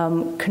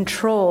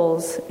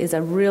 Controls is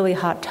a really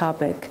hot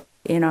topic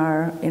in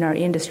our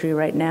industry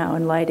right now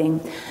in lighting.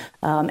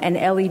 And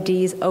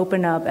LEDs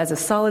open up, as a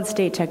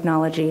solid-state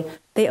technology,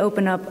 they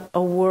open up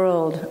a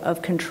world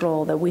of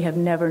control that we have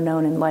never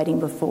known in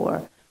lighting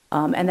before.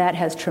 And that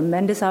has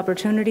tremendous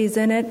opportunities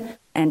in it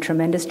and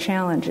tremendous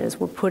challenges.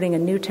 We're putting a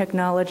new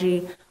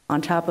technology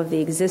on top of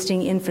the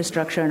existing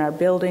infrastructure in our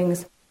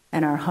buildings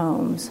and our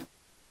homes.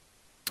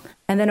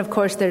 And then, of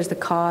course, there's the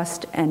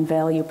cost and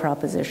value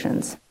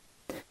propositions.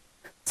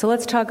 So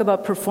let's talk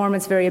about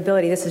performance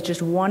variability. This is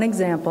just one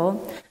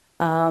example.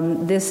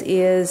 This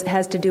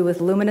has to do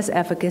with luminous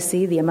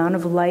efficacy, the amount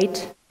of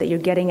light that you're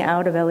getting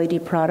out of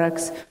LED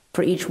products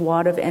for each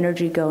watt of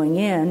energy going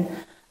in.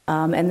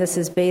 And this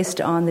is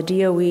based on the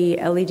DOE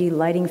LED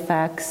Lighting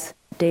Facts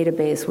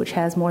database, which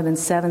has more than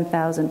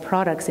 7,000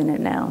 products in it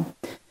now.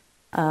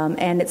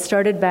 And it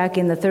started back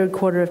in the third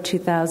quarter of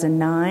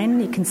 2009.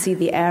 You can see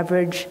the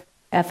average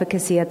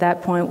efficacy at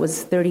that point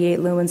was 38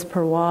 lumens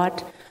per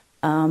watt.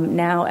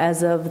 Now,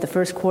 as of the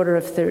first quarter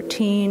of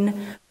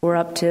 13, we're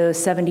up to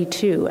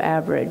 72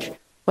 average.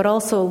 But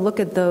also look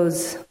at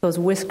those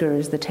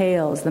whiskers, the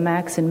tails, the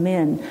max and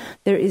min.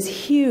 There is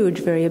huge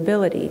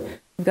variability.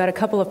 We've got a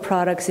couple of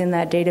products in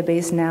that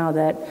database now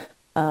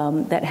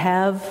that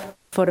have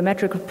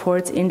photometric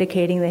reports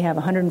indicating they have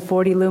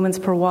 140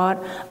 lumens per watt,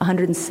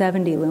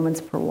 170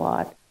 lumens per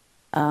watt.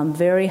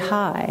 very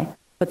high,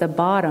 but the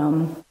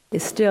bottom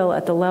is still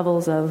at the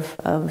levels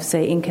of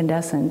say,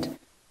 incandescent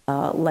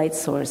light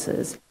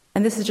sources.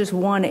 And this is just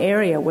one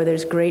area where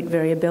there's great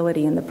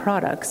variability in the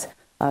products.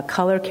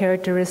 Color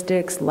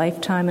characteristics,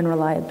 lifetime and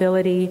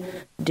reliability,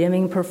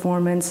 dimming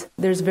performance.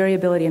 There's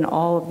variability in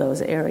all of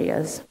those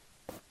areas.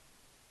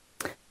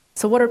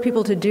 So what are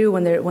people to do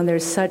when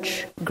there's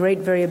such great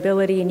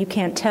variability and you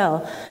can't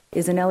tell,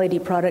 is an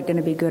LED product going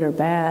to be good or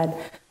bad?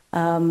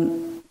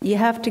 You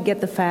have to get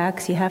the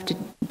facts. You have to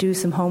do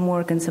some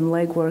homework and some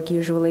legwork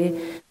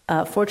usually.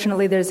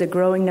 Fortunately, there's a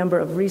growing number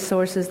of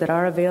resources that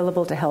are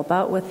available to help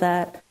out with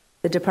that.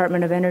 The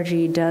Department of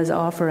Energy does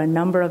offer a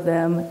number of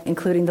them,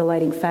 including the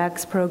Lighting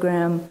Facts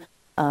program,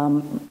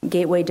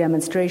 gateway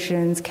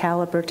demonstrations,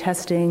 caliper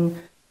testing.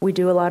 We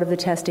do a lot of the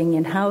testing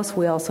in-house.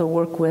 We also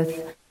work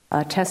with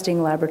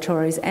testing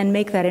laboratories and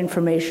make that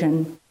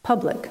information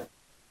public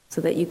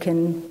so that you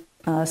can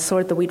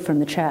sort the wheat from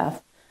the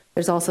chaff.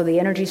 There's also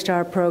the Energy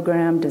Star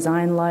program,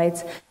 design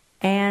lights,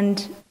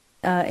 and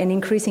an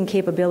increasing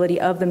capability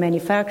of the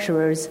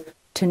manufacturers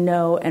to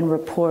know and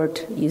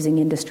report using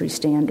industry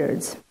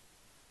standards.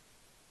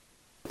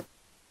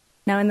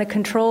 Now, in the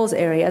controls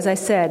area, as I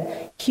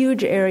said,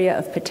 huge area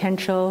of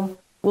potential.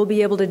 We'll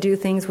be able to do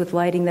things with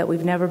lighting that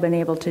we've never been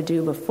able to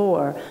do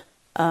before,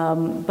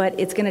 but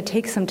it's going to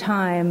take some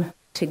time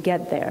to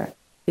get there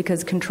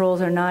because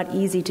controls are not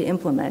easy to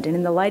implement. And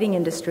in the lighting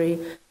industry,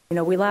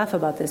 we laugh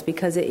about this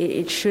because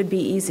it should be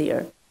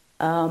easier.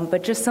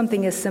 But just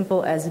something as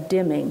simple as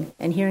dimming.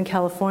 And here in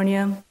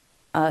California,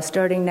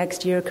 starting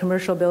next year,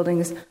 commercial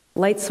buildings,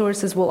 light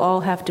sources will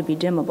all have to be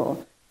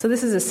dimmable. So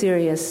this is a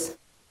serious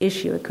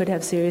issue. It could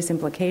have serious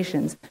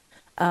implications.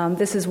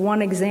 This is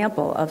one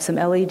example of some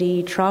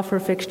LED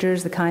troffer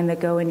fixtures, the kind that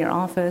go in your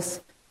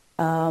office,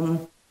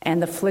 and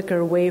the flicker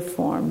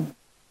waveform.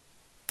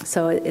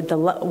 So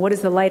what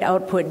is the light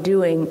output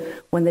doing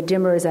when the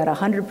dimmer is at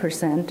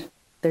 100%?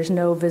 There's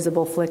no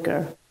visible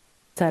flicker.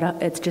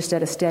 It's just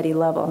at a steady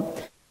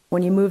level.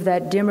 When you move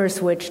that dimmer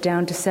switch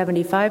down to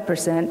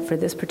 75% for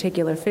this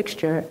particular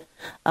fixture,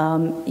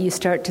 you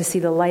start to see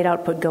the light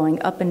output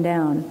going up and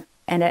down.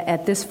 And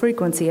at this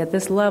frequency, at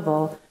this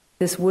level,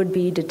 this would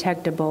be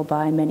detectable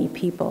by many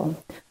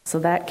people. So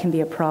that can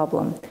be a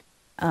problem.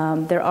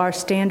 There are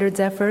standards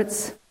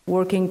efforts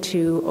working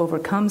to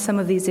overcome some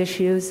of these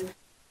issues.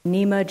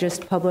 NEMA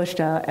just published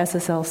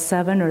SSL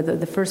 7, or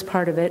the first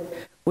part of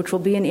it, which will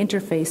be an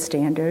interface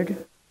standard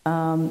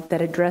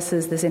that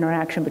addresses this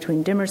interaction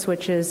between dimmer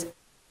switches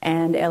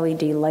and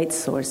LED light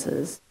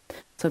sources.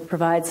 So it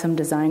provides some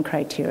design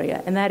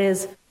criteria. And that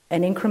is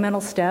an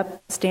incremental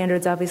step.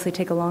 Standards obviously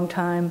take a long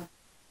time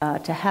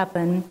to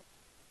happen,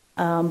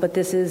 but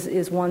this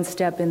is one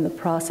step in the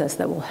process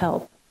that will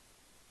help.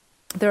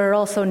 There are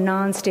also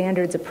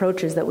non-standards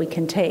approaches that we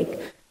can take,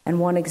 and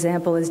one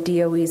example is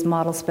DOE's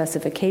model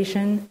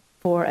specification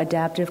for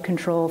adaptive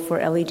control for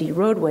LED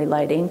roadway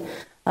lighting.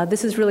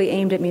 This is really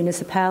aimed at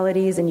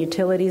municipalities and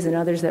utilities and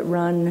others that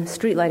run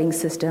street lighting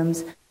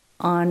systems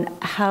on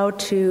how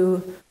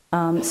to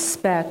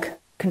spec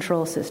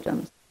control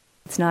systems.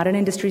 It's not an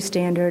industry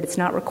standard, it's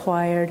not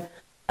required,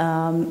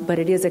 but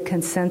it is a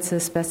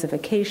consensus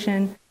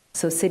specification,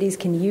 so cities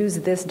can use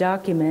this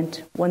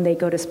document when they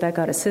go to spec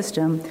out a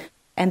system,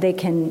 and they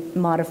can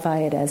modify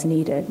it as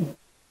needed.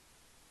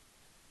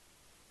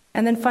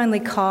 And then finally,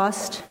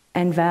 cost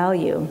and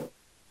value.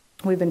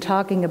 We've been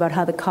talking about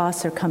how the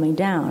costs are coming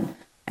down,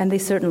 and they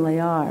certainly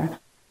are.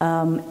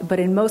 But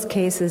in most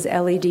cases,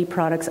 LED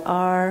products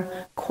are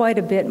quite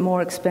a bit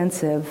more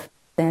expensive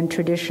than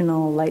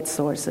traditional light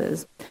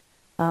sources.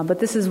 But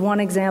this is one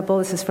example.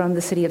 This is from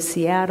the city of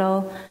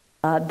Seattle.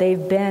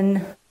 They've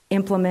been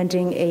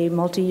implementing a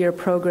multi-year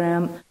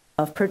program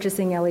of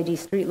purchasing LED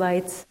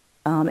streetlights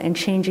and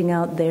changing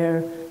out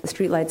the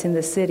streetlights in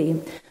the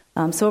city.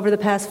 So over the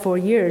past 4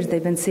 years,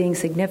 they've been seeing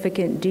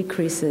significant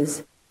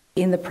decreases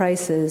in the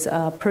prices,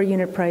 per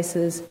unit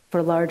prices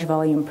for large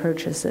volume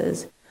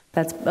purchases.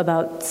 That's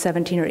about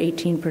 17 or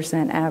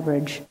 18%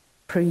 average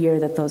per year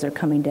that those are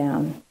coming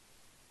down.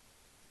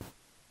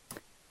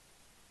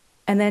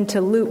 And then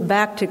to loop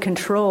back to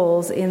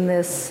controls in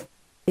this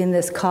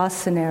cost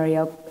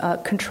scenario,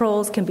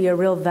 controls can be a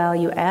real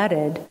value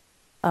added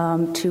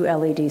to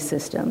LED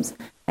systems.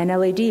 And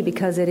LED,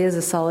 because it is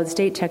a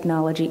solid-state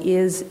technology,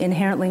 is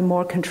inherently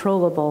more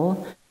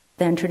controllable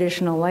than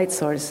traditional light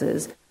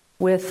sources.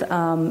 With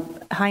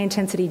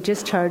high-intensity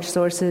discharge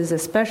sources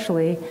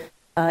especially,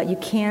 you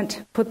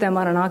can't put them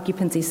on an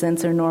occupancy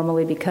sensor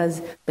normally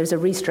because there's a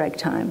restrike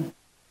time.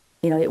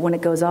 When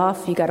it goes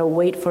off, you got to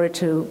wait for it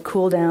to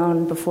cool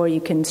down before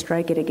you can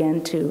strike it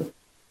again to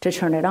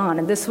turn it on.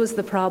 And this was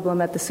the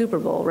problem at the Super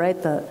Bowl,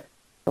 right? The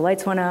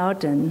lights went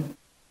out and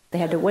they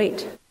had to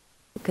wait.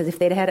 Because if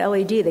they'd had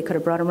LED, they could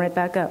have brought them right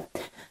back up.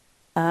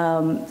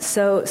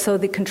 So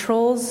the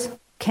controls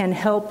can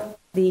help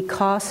the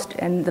cost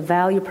and the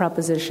value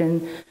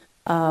proposition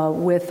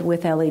with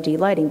LED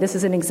lighting. This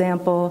is an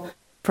example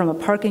from a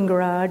parking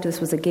garage.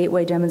 This was a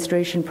gateway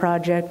demonstration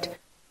project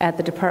at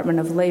the Department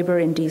of Labor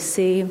in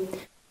D.C.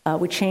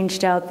 We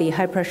changed out the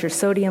high-pressure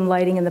sodium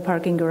lighting in the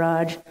parking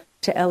garage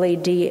to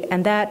LED,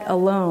 and that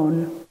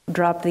alone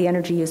dropped the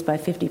energy use by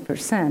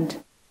 50%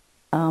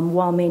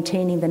 while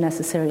maintaining the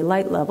necessary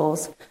light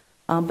levels.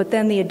 But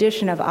then the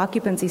addition of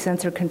occupancy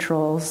sensor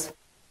controls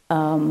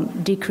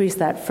decreased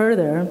that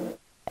further,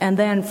 and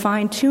then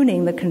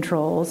fine-tuning the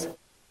controls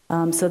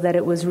so that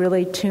it was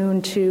really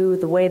tuned to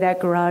the way that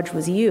garage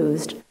was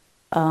used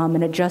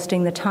and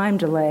adjusting the time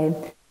delay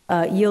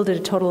yielded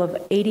a total of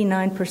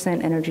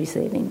 89% energy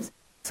savings.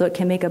 So it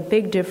can make a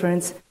big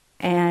difference,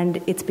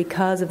 and it's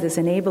because of this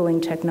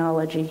enabling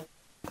technology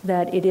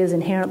that it is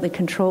inherently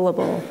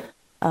controllable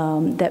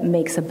that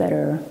makes a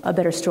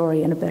better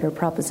story and a better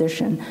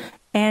proposition.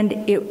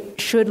 And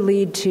it should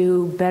lead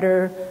to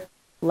better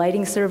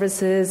lighting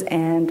services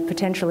and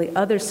potentially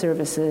other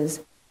services,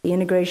 the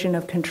integration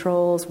of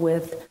controls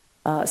with,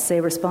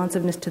 say,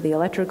 responsiveness to the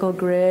electrical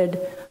grid,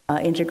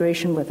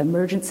 integration with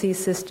emergency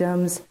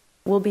systems.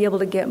 We'll be able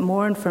to get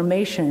more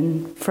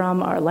information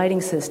from our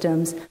lighting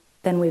systems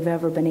than we've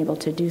ever been able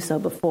to do so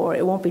before.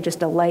 It won't be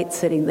just a light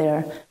sitting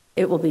there.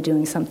 It will be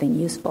doing something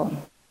useful.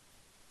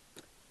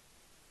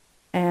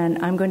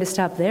 And I'm going to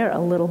stop there a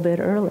little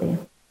bit early.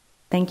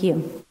 Thank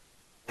you.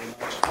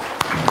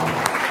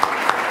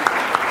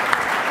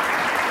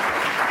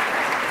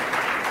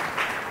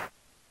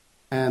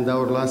 And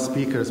our last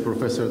speaker is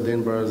Professor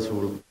Dan Burns, who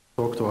will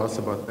talk to us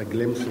about a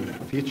glimpse of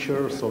the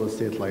future of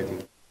solid-state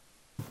lighting.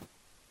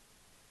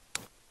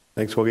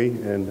 Thanks,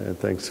 Woogie, and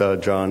thanks,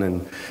 John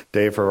and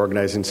Dave, for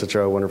organizing such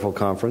a wonderful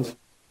conference.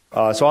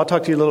 So I'll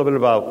talk to you a little bit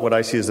about what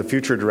I see as the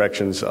future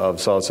directions of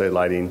solid-state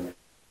lighting.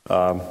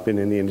 Been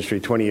in the industry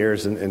 20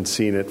 years, and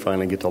seeing it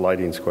finally get to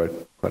lighting is quite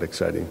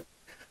exciting.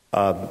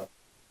 So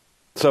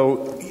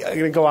I'm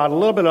going to go out a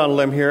little bit on a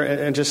limb here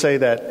and just say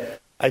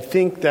that I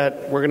think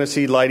that we're going to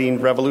see lighting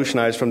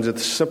revolutionized from the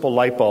simple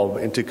light bulb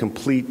into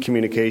complete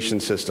communication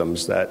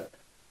systems that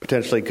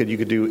potentially you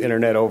could do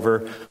internet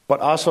over, but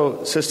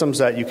also systems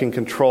that you can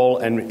control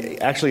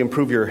and actually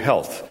improve your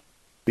health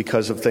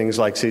because of things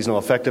like seasonal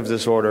affective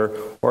disorder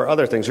or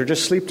other things, or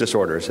just sleep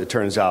disorders. It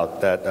turns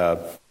out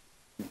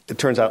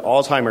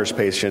Alzheimer's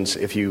patients,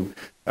 if you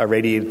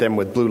irradiate them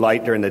with blue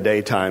light during the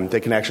daytime, they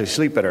can actually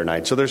sleep better at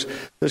night. So there's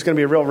going to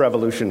be a real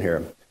revolution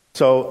here.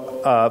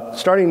 So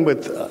starting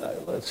with,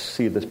 let's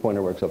see if this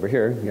pointer works over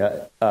here.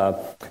 Yeah.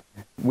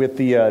 With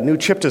the new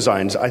chip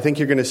designs, I think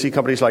you're going to see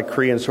companies like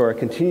Cree and Sora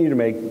continue to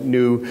make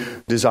new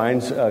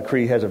designs.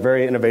 Cree has a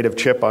very innovative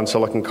chip on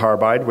silicon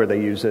carbide where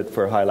they use it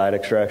for high light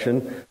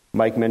extraction.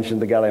 Mike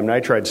mentioned the gallium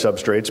nitride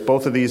substrates.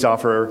 Both of these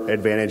offer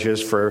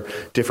advantages for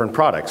different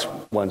products.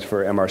 One's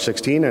for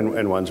MR16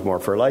 and one's more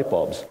for light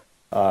bulbs,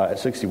 at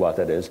 60 watt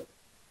that is.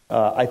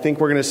 I think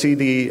we're going to see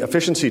the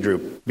efficiency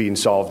droop being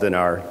solved in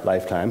our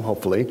lifetime,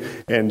 hopefully.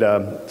 And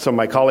some of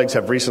my colleagues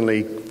have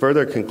recently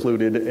further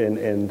concluded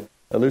and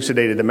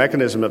elucidated the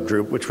mechanism of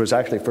droop, which was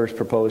actually first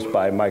proposed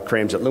by Mike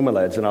Crames at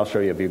Lumileds, and I'll show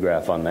you a view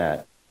graph on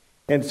that.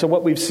 And so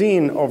what we've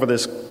seen over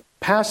this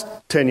past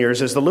 10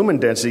 years is the lumen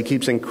density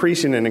keeps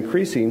increasing and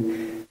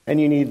increasing,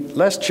 and you need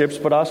less chips,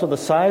 but also the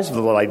size of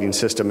the lighting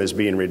system is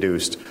being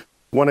reduced.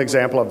 One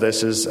example of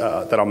this is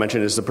that I'll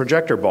mention is the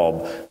projector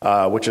bulb,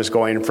 which is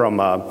going from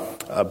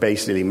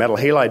basically metal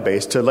halide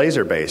based to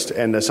laser based,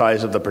 and the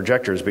size of the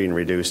projector is being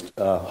reduced,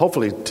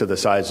 hopefully to the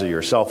size of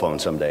your cell phone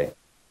someday.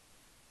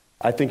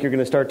 I think you're going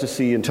to start to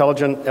see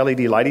intelligent LED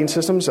lighting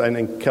systems,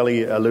 and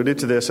Kelly alluded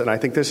to this, and I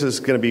think this is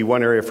going to be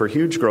one area for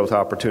huge growth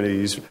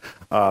opportunities,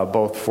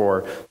 both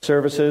for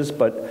services,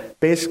 but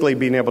basically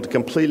being able to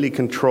completely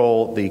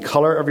control the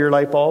color of your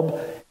light bulb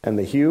and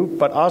the hue,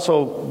 but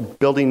also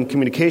building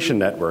communication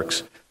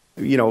networks.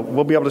 You know,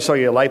 we'll be able to sell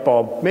you a light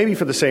bulb maybe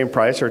for the same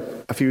price or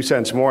a few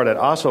cents more that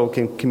also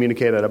can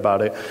communicate at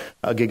about a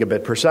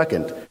gigabit per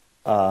second.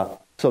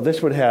 So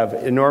this would have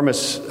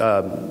enormous,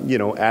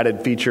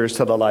 added features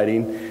to the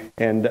lighting.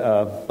 And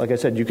like I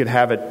said, you could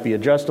have it be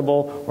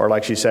adjustable, or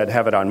like she said,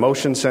 have it on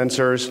motion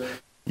sensors.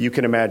 You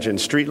can imagine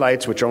street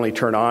lights, which only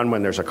turn on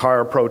when there's a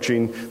car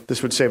approaching.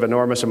 This would save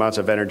enormous amounts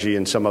of energy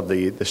in some of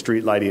the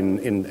street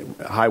lighting in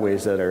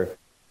highways that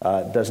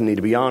doesn't need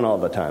to be on all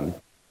the time.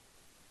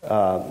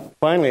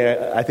 Finally,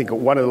 I think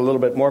one of the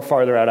little bit more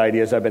farther out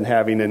ideas I've been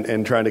having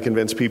and trying to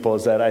convince people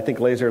is that I think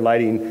laser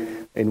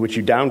lighting, in which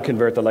you down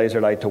convert the laser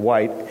light to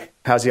white,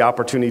 has the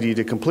opportunity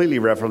to completely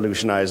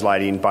revolutionize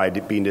lighting by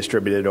being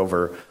distributed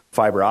over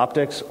fiber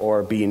optics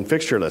or being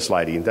fixtureless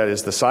lighting. That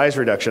is, the size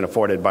reduction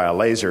afforded by a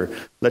laser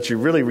lets you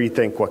really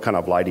rethink what kind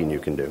of lighting you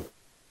can do.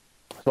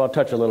 So I'll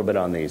touch a little bit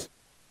on these.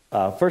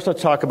 First,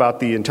 let's talk about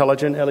the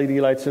intelligent LED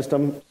light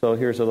system. So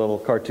here's a little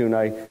cartoon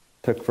I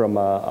took from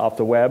off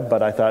the web,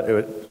 but I thought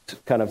it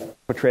kind of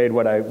portrayed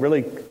what I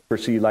really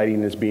foresee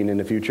lighting as being in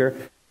the future,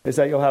 is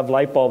that you'll have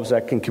light bulbs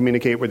that can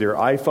communicate with your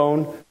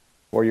iPhone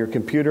or your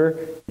computer.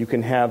 You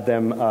can have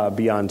them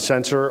be on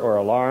sensor or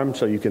alarm,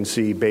 so you can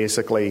see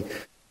basically,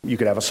 you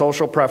could have a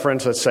social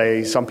preference. Let's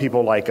say some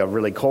people like a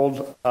really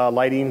cold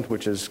lighting,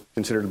 which is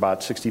considered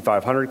about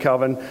 6,500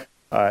 Kelvin.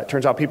 It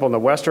turns out people in the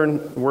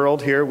Western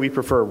world here, we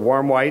prefer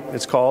warm white,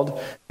 it's called.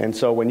 And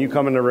so when you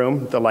come in the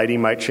room, the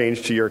lighting might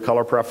change to your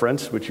color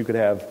preference, which you could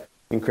have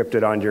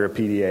encrypted onto your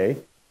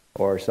PDA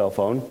or cell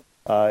phone.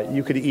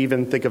 You could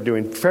even think of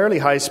doing fairly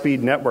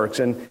high-speed networks.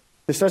 And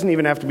this doesn't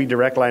even have to be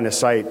direct line of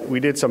sight. We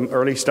did some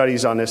early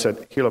studies on this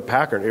at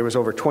Hewlett-Packard. It was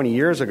over 20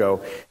 years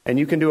ago. And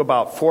you can do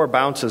about 4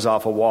 bounces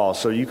off a wall.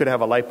 So you could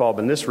have a light bulb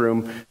in this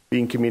room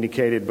being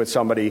communicated with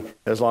somebody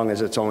as long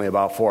as it's only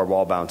about 4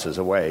 wall bounces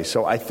away.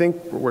 So I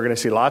think we're going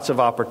to see lots of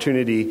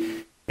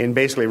opportunity in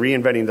basically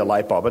reinventing the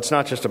light bulb. It's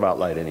not just about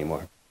light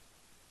anymore.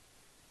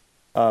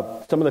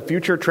 Some of the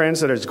future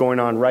trends that is going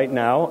on right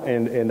now,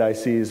 and I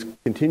see is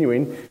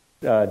continuing.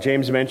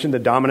 James mentioned the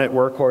dominant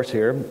workhorse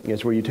here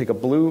is where you take a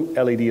blue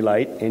LED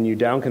light and you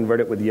down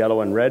convert it with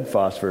yellow and red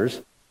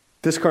phosphors.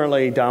 This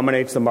currently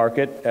dominates the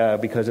market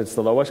because it's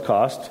the lowest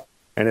cost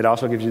and it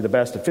also gives you the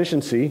best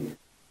efficiency.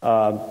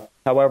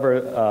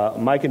 However,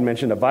 Mike had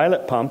mentioned a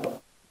violet pump,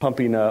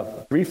 pumping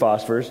 3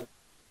 phosphors,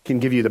 can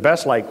give you the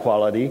best light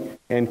quality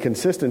and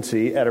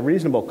consistency at a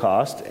reasonable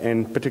cost,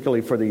 and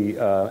particularly for the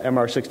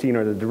MR16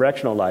 or the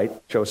directional light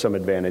shows some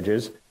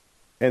advantages.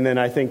 And then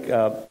I think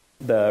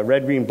the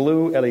red, green,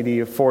 blue LED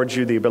affords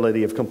you the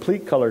ability of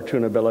complete color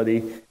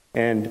tunability,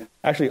 and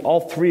actually all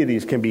 3 of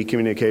these can be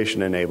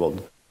communication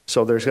enabled.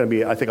 So there's going to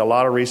be, I think, a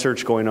lot of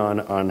research going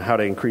on how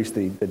to increase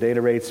the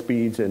data rate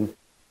speeds and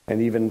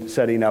even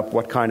setting up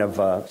what kind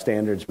of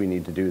standards we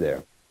need to do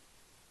there.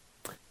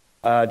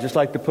 Just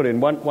like to put in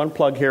one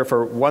plug here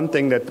for one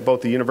thing that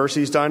both the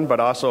university's done,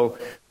 but also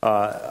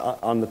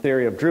on the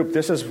theory of droop.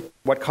 This is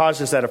what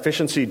causes that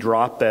efficiency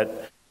drop that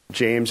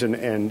James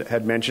and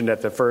had mentioned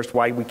at the first,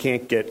 why we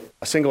can't get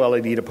a single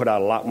LED to put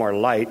out a lot more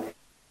light.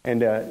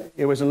 And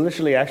it was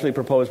initially actually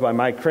proposed by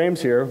Mike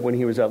Krames here when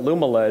he was at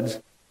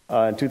LumaLEDs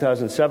in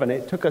 2007.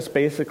 It took us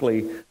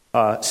basically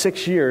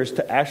 6 years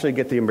to actually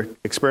get the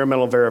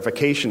experimental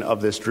verification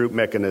of this droop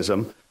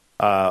mechanism,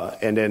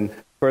 and then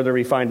further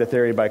refined the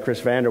theory by Chris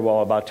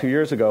Vanderwall about 2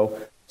 years ago.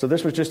 So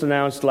this was just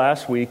announced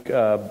last week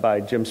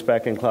by Jim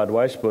Speck and Claude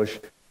Weisbush,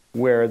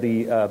 where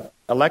the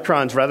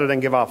electrons, rather than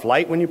give off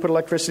light when you put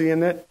electricity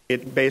in it,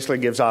 it basically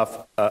gives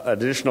off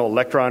additional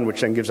electron,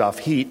 which then gives off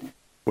heat,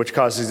 which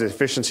causes the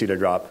efficiency to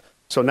drop.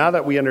 So now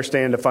that we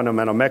understand the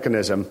fundamental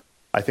mechanism,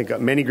 I think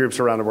many groups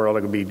around the world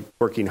are going to be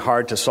working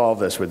hard to solve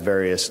this with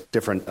various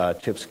different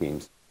chip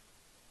schemes.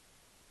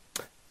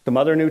 Some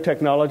other new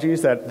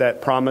technologies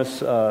that promise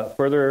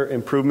further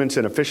improvements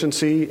in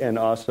efficiency and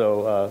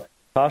also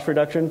cost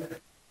reduction.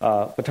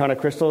 Photonic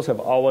crystals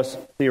have always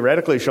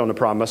theoretically shown the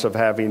promise of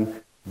having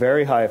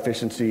very high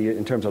efficiency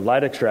in terms of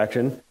light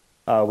extraction.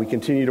 We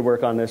continue to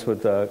work on this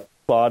with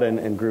Claude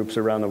and groups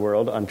around the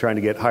world on trying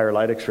to get higher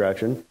light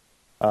extraction.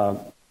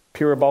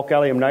 Pure bulk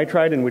gallium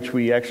nitride, in which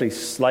we actually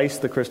slice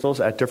the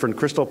crystals at different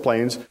crystal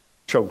planes,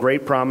 show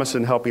great promise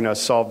in helping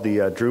us solve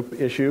the droop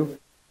issue.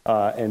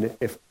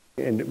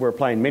 And we're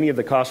applying many of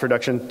the cost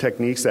reduction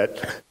techniques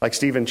that, like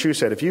Stephen Chu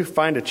said, if you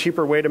find a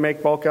cheaper way to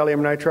make bulk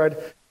gallium nitride,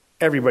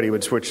 everybody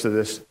would switch to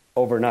this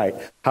overnight.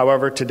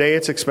 However, today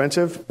it's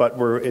expensive, but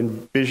we're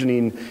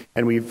envisioning,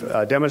 and we've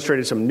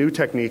demonstrated some new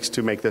techniques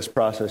to make this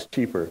process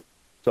cheaper.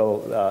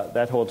 So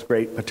that holds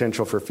great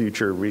potential for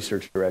future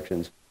research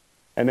directions.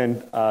 And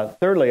then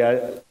thirdly,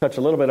 I touched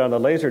a little bit on the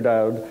laser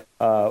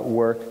diode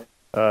work.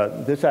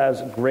 This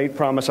has great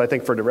promise, I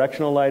think, for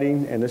directional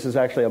lighting, and this is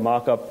actually a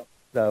mock-up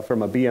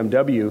from a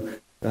BMW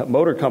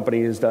motor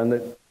company has done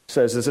that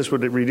says that this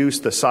would reduce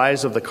the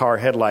size of the car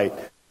headlight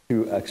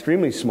to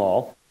extremely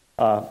small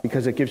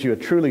because it gives you a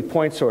truly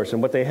point source.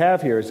 And what they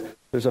have here is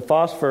there's a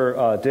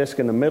phosphor disc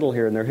in the middle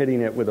here, and they're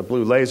hitting it with a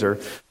blue laser.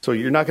 So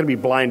you're not going to be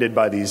blinded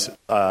by these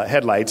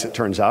headlights, it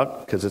turns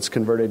out, because it's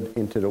converted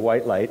into the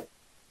white light.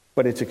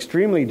 But it's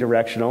extremely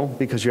directional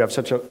because you have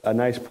such a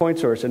nice point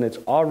source, and it's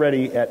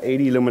already at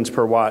 80 lumens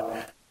per watt,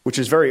 which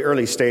is very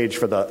early stage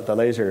for the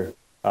laser,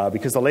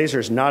 because the laser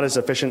is not as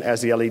efficient as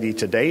the LED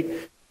to date,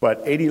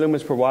 but 80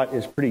 lumens per watt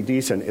is pretty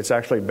decent. It's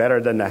actually better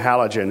than the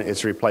halogen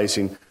it's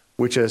replacing,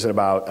 which is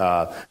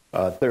about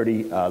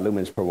 30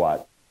 lumens per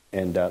watt.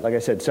 And like I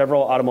said,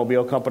 several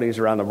automobile companies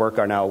around the world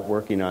are now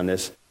working on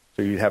this.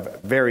 So you'd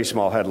have very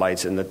small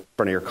headlights in the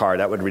front of your car.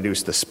 That would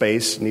reduce the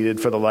space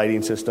needed for the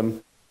lighting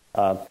system.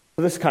 So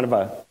this is kind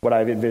of what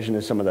I've envisioned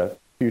as some of the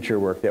future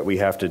work that we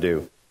have to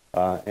do.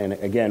 And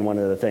again, one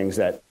of the things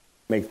that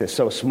make this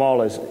so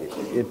small is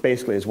it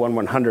basically is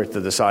 1/100th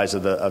of the size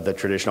of the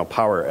traditional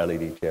power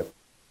LED chip.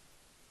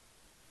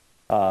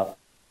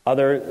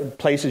 Other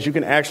places you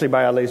can actually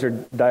buy a laser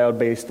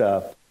diode-based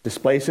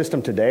display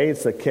system today.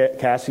 It's the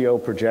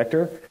Casio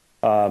projector.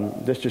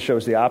 This just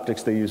shows the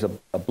optics. They use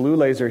a blue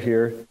laser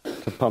here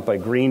to pump a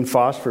green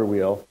phosphor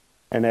wheel,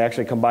 and they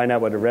actually combine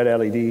that with a red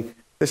LED.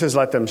 This has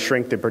let them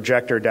shrink the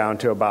projector down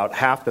to about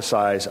half the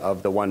size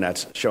of the one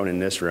that's shown in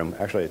this room.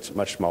 Actually, it's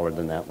much smaller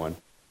than that one.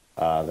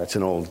 That's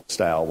an old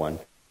style one.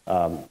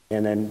 And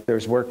then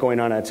there's work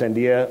going on at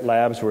Sandia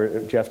Labs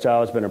where Jeff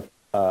Zhao has been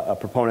a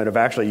proponent of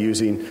actually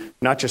using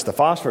not just the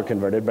phosphor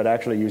converted, but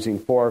actually using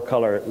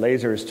 4-color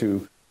lasers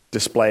to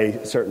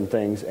display certain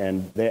things,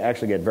 and they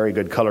actually get very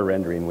good color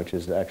rendering, which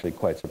is actually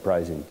quite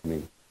surprising to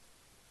me.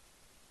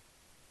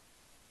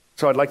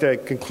 So I'd like to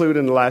conclude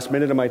in the last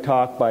minute of my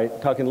talk by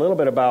talking a little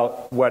bit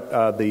about what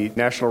the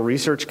National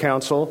Research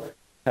Council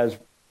has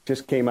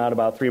just came out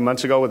about 3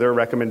 months ago with their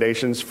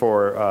recommendations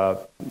for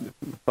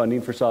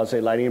funding for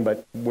solid-state lighting,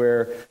 but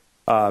where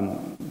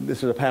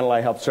this is a panel I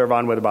helped serve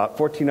on with about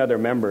 14 other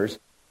members,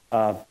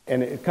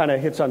 and it kind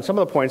of hits on some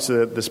of the points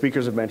that the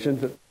speakers have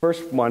mentioned. The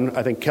first one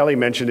I think Kelly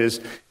mentioned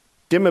is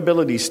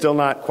dimmability is still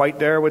not quite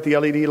there with the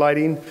LED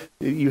lighting.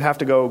 You have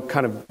to go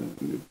kind of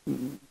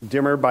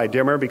dimmer by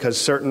dimmer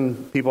because certain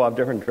people have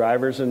different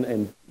drivers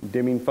and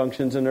dimming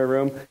functions in their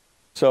room.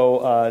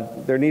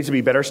 So there needs to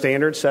be better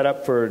standards set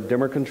up for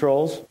dimmer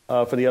controls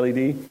for the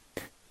LED.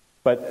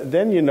 But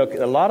then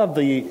a lot of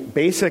the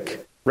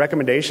basic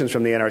recommendations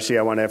from the NRC,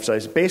 I want to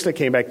emphasize, basically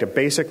came back to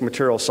basic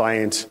material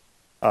science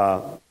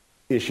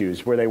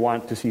issues where they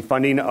want to see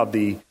funding of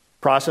the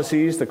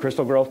processes, the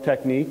crystal growth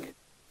technique,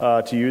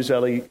 to use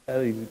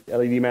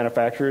LED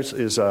manufacturers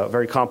is a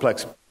very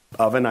complex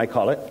oven, I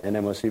call it, an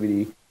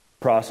MOCVD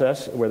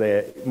process,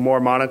 where more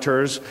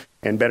monitors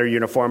and better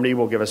uniformity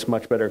will give us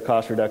much better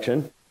cost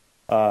reduction.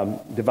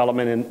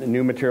 Development in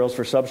new materials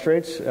for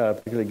substrates,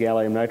 particularly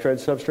gallium nitride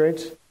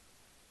substrates.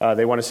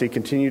 They want to see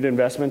continued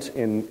investments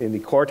in the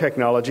core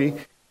technology.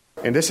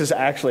 And this is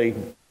actually,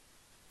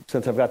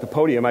 since I've got the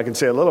podium, I can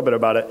say a little bit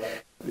about it.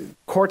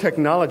 Core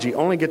technology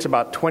only gets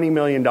about $20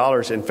 million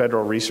in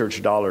federal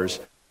research dollars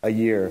a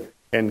year.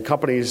 And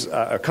countries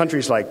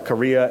like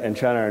Korea and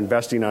China are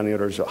investing on the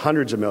orders of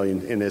hundreds of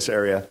millions in this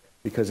area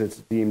because it's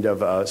deemed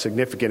of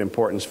significant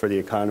importance for the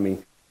economy.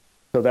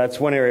 So that's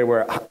one area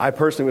where I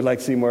personally would like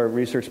to see more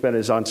research spent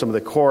is on some of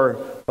the core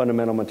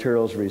fundamental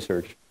materials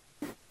research.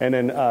 And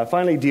then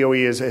finally,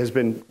 DOE has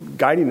been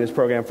guiding this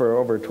program for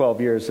over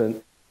 12 years.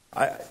 And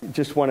I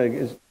just want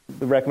to,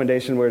 the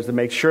recommendation was to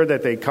make sure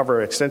that they cover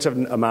an extensive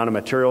amount of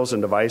materials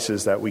and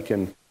devices that we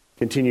can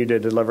continue to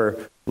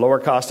deliver lower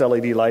cost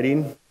LED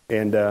lighting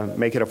and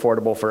make it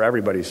affordable for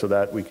everybody so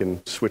that we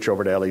can switch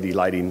over to LED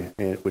lighting,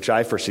 which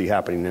I foresee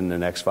happening in the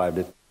next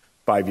 5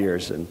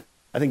 years. And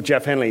I think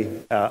Jeff Henley,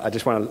 I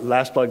just want to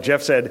last plug,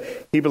 Jeff said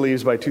he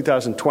believes by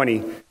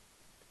 2020,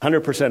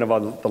 100% of all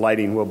the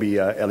lighting will be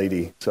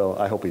LED. So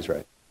I hope he's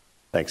right.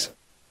 Thanks.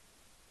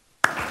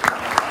 I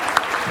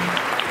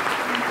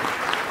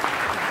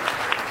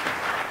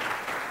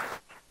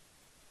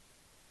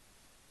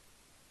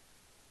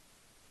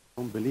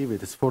don't believe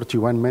it. It's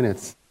 41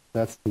 minutes.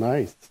 That's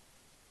nice.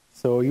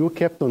 So you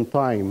kept on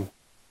time.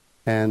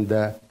 And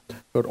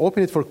we'll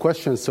open it for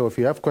questions. So if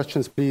you have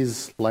questions,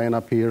 please line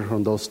up here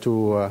on those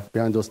two,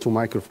 behind those two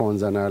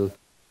microphones, and I'll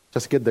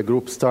just get the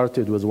group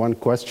started with one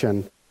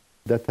question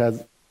that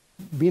has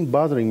been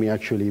bothering me,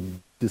 actually,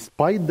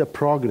 despite the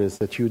progress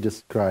that you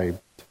described.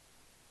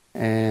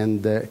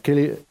 And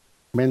Kelly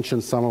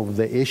mentioned some of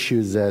the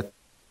issues that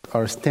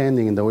are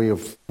standing in the way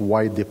of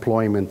wide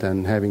deployment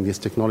and having this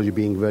technology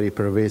being very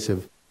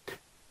pervasive.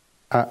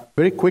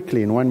 Very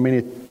quickly, in 1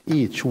 minute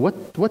each,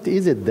 what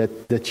is it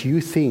that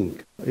you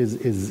think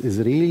is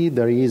really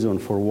the reason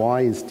for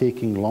why it's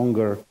taking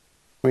longer?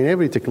 I mean,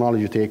 every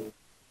technology takes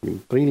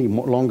really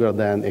longer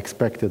than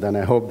expected, and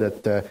I hope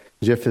that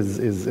Jeff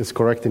is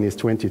correct in his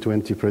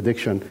 2020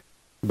 prediction.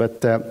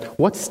 But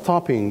what's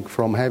stopping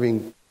from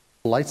having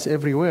lights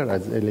everywhere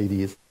as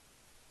LEDs?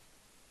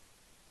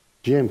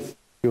 James,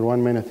 your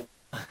 1 minute.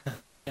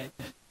 Okay.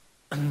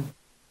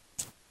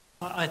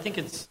 I think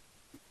it's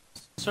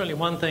certainly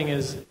one thing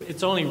is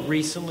it's only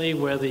recently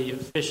where the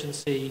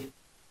efficiency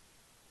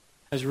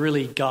has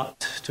really got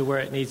to where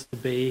it needs to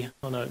be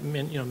on a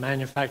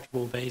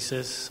manufacturable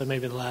basis. So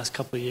maybe the last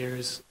couple of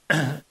years,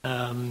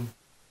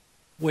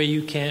 where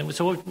you can.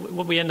 So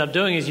what we end up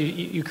doing is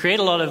you create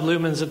a lot of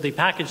lumens at the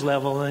package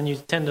level, and then you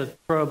tend to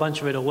throw a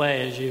bunch of it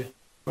away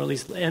or at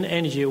least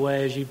energy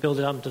away as you build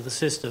it up into the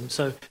system.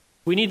 So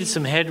we needed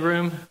some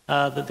headroom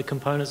that the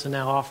components are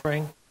now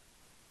offering,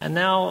 and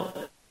now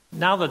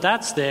that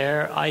that's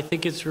there, I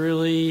think it's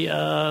really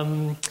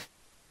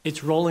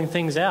it's rolling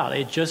things out.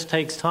 It just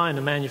takes time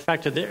to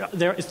manufacture.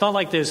 It's not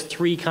like there's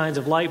 3 kinds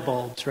of light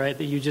bulbs, right,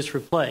 that you just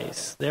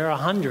replace. There are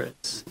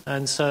hundreds,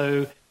 and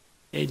so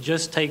it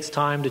just takes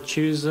time to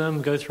choose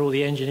them, go through all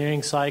the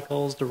engineering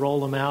cycles to roll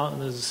them out,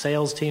 and there's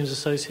sales teams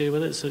associated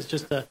with it. So it's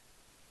just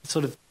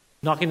sort of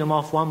knocking them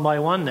off one by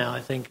one now,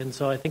 I think, and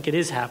so I think it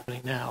is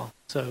happening now.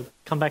 So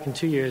come back in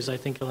 2 years, I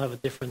think you'll have a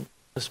different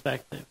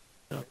perspective.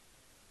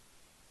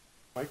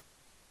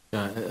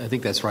 I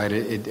think that's right.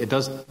 It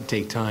does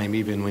take time,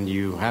 even when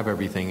you have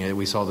everything.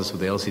 We saw this with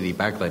the LCD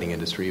backlighting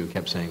industry, who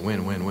kept saying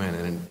when,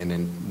 and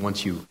then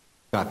once you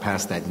got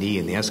past that knee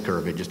in the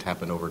S-curve, it just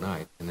happened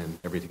overnight, and then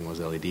everything was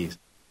LEDs.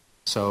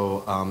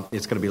 So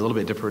it's going to be a little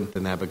bit different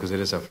than that because it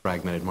is a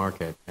fragmented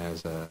market,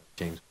 as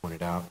James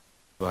pointed out.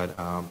 But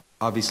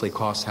obviously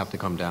costs have to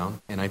come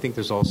down, and I think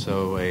there's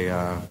also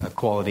a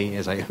quality,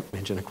 as I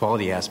mentioned, a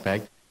quality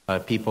aspect.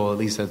 People, at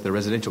least at the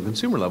residential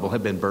consumer level,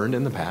 have been burned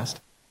in the past.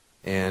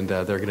 And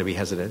they're going to be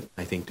hesitant,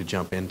 I think, to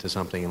jump into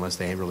something unless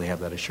they really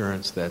have that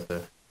assurance that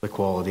the the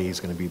quality is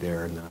going to be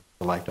there, and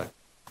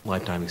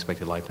the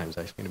expected lifetime is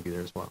actually going to be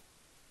there as well.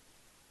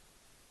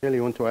 Kelly,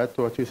 you want to add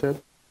to what you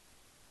said?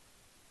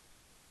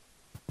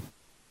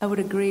 I would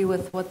agree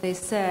with what they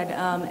said,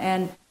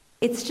 and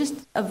it's just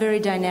a very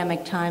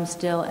dynamic time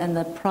still, and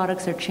the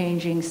products are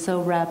changing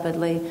so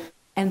rapidly,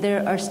 and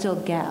there are still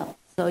gaps.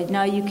 So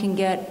now you can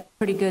get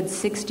pretty good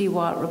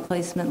 60-watt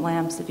replacement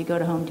lamps if you go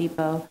to Home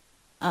Depot,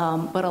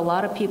 but a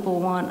lot of people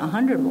want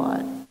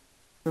 100-watt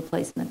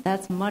replacement.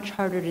 That's much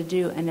harder to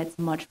do, and it's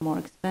much more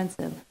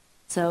expensive.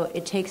 So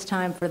it takes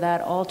time for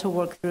that all to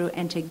work through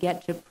and to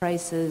get to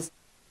prices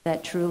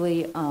that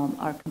truly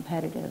are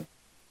competitive.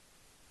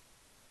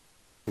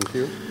 Thank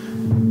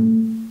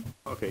you.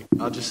 Okay,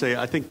 I'll just say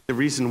I think the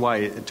reason why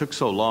it took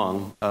so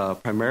long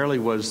primarily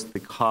was the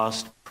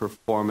cost,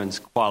 performance,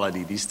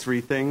 quality. These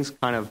three things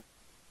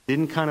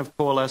didn't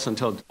coalesce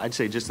until, I'd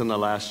say, just in the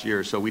last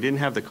year. So we didn't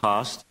have the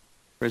cost.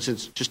 For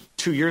instance, just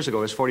 2 years ago,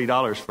 it was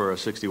 $40 for a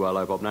 60-watt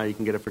light bulb. Now you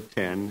can get it for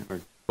 $10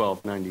 or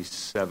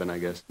 $12.97, I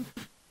guess,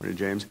 according to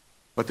James.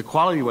 But the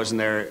quality wasn't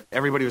there.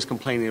 Everybody was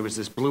complaining it was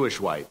this bluish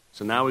white.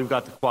 So now we've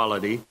got the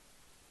quality.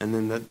 And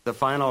then the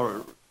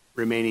final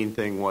remaining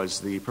thing was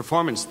the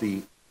performance.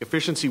 The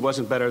efficiency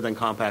wasn't better than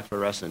compact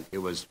fluorescent. It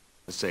was,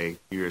 let's say, a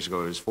few years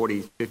ago, it was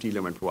 40, 50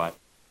 lumens per watt.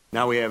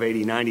 Now we have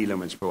 80, 90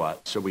 lumens per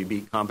watt. So we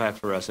beat compact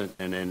fluorescent.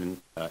 And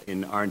then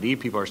in R&D,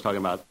 people are talking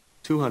about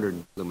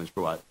 200 lumens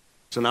per watt.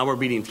 So now we're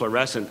beating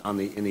fluorescent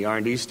in the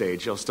R&D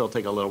stage. It'll still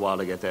take a little while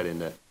to get that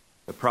into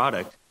the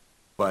product.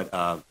 But,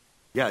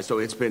 so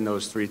it's been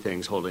those three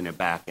things holding it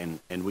back, and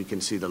we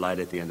can see the light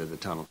at the end of the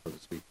tunnel, so to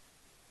speak.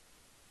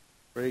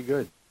 Very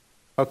good.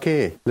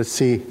 Okay, let's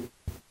see.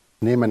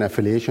 Name and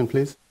affiliation,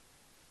 please.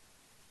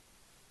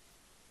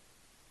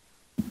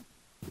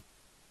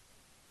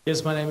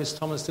 Yes, my name is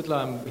Thomas Dittler.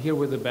 I'm here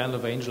with the Band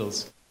of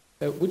Angels.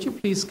 Would you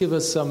please give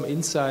us some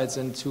insights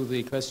into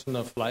the question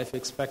of life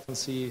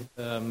expectancy,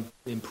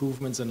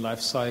 improvements in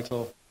life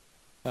cycle,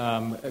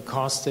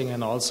 costing,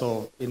 and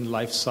also in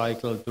life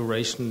cycle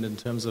duration in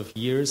terms of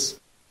years?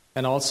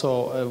 And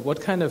also,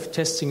 what kind of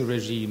testing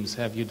regimes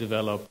have you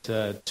developed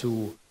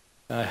to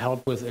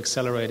help with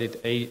accelerated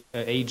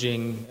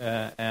aging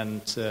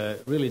and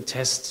really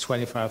test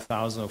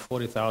 25,000 or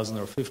 40,000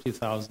 or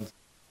 50,000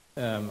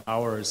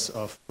 hours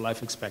of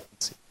life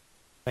expectancy?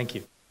 Thank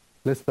you.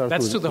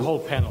 That's to the whole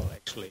panel,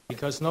 actually,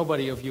 because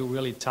nobody of you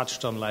really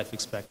touched on life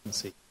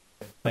expectancy.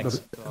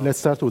 Thanks. Let's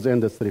start with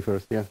industry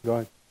first. Yeah, go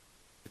ahead.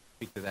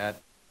 Speak to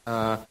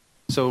that.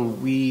 So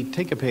we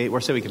take a page, we're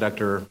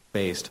semiconductor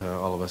based,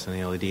 all of us in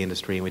the LED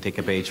industry, and we take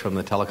a page from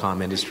the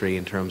telecom industry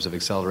in terms of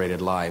accelerated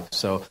life.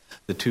 So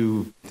the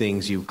two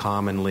things you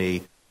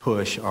commonly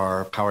push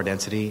are power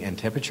density and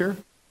temperature.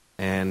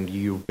 And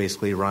you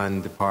basically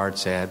run the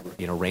parts at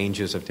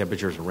ranges of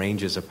temperatures,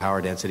 ranges of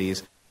power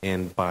densities,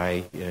 and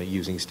by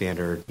using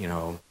standard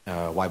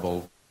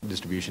Weibull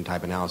distribution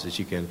type analysis,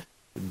 you can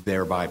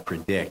thereby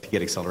get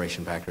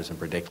acceleration factors and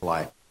predict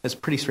life. That's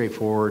pretty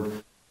straightforward.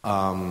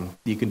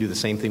 You can do the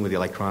same thing with the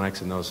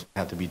electronics, and those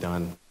have to be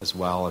done as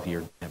well if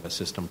you have a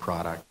system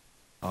product.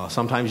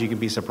 Sometimes you can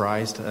be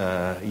surprised.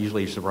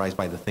 Usually you're surprised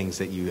by the things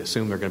that you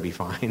assume they're going to be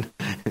fine,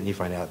 and you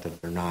find out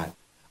that they're not.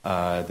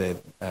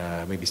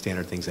 That maybe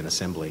standard things in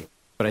assembly.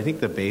 But I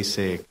think the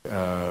basic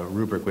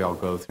rubric we all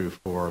go through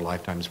for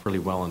lifetime is pretty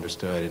well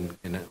understood,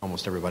 and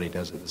almost everybody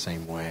does it the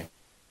same way.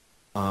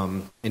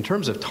 In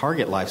terms of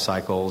target life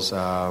cycles,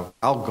 I'll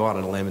go out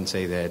on a limb and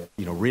say that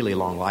really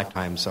long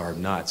lifetimes are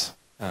nuts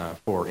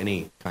for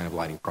any kind of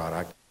lighting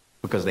product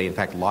because they in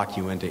fact lock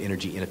you into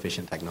energy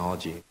inefficient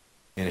technology.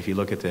 And if you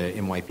look at the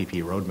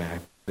MYPP roadmap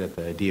that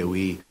the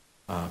DOE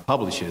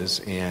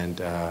publishes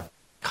and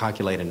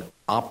calculate an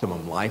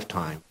optimum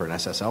lifetime for an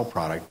SSL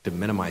product to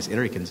minimize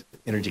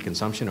energy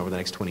consumption over the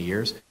next 20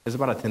 years is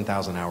about a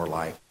 10,000 hour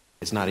life.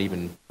 It's not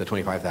even the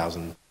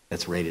 25,000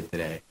 that's rated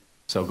today.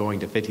 So going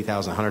to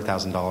 50,000,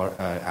 100,000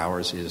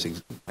 hours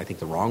is, I think,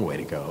 the wrong way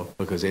to go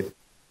because it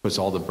puts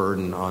all the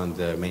burden on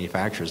the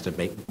manufacturers to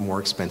make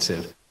more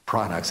expensive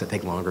products that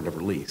take longer to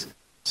release.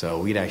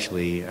 So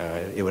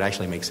it would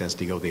actually make sense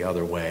to go the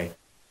other way.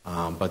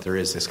 But there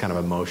is this kind of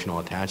emotional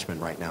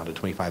attachment right now to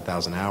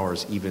 25,000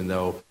 hours, even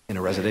though in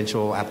a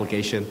residential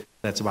application,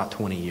 that's about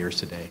 20 years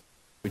today,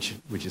 which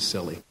is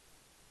silly.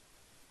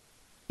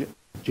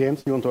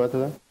 James, you want to add to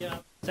that?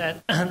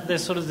 Yeah,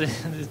 there's sort of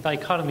this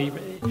dichotomy.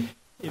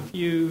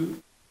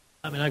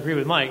 I agree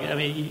with Mike.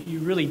 You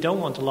really don't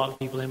want to lock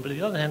people in, but on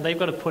the other hand, they've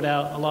got to put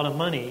out a lot of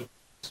money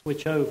to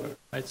switch over,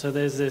 right? So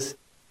there's this,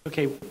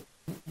 okay,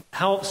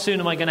 how soon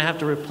am I going to have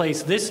to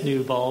replace this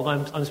new bulb?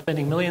 I'm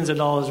spending millions of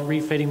dollars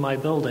refitting my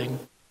building.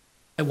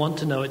 I want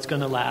to know it's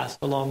going to last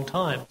a long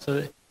time.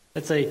 So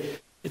it's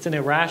an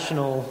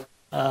irrational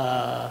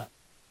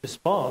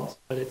response,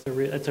 but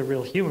it's a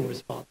real human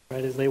response,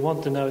 right? Is they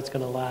want to know it's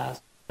going to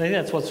last. I think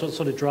that's what's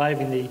sort of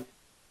driving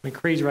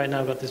Cree's right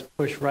now got this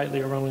push rightly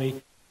or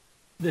wrongly,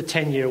 the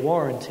 10-year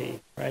warranty,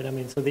 right?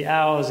 So the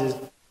hours is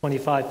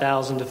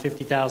 25,000 to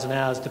 50,000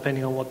 hours,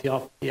 depending on what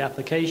the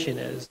application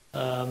is.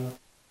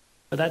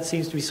 But that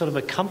seems to be sort of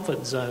a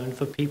comfort zone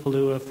for people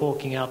who are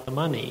forking out the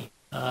money.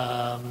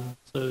 So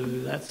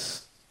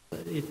that's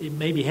it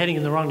may be heading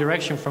in the wrong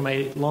direction from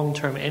a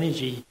long-term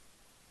energy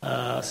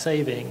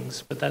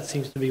savings, but that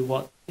seems to be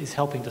what is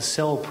helping to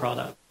sell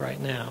product right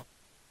now.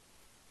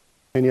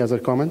 Any other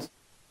comments?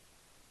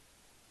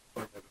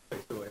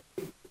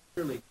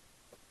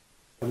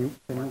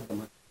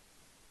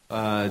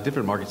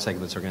 Different market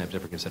segments are going to have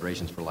different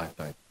considerations for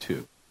lifetime,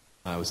 too.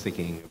 I was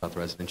thinking about the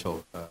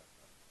residential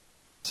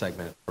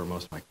segment for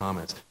most of my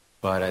comments,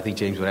 but I think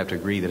James would have to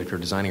agree that if you're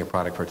designing a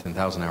product for a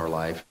 10,000-hour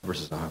life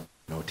versus a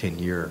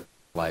 10-year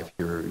life,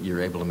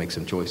 you're able to make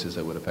some choices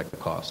that would affect the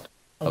cost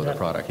of the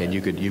product. And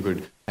you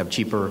could have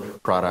cheaper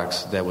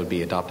products that would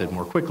be adopted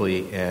more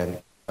quickly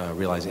and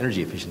realize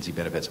energy efficiency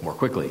benefits more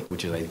quickly,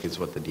 which I think is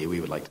what the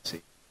DOE would like to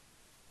see.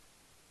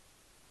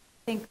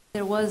 I think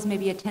there was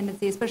maybe a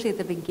tendency, especially at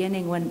the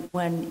beginning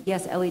when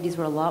yes, LEDs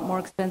were a lot more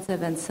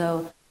expensive, and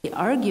so the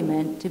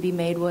argument to be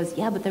made was,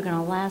 yeah, but they're going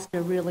to last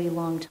a really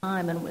long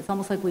time, and it's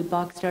almost like we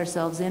boxed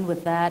ourselves in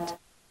with that,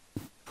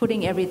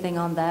 putting everything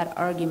on that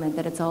argument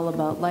that it's all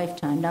about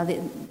lifetime. Now,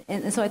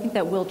 and so I think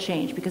that will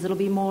change because it'll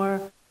be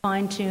more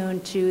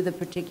fine-tuned to the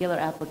particular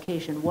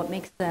application, what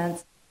makes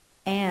sense,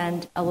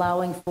 and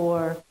allowing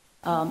for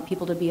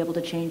people to be able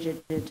to change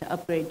it, to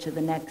upgrade to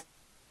the next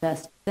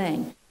best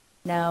thing.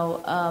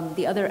 Now,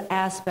 the other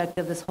aspect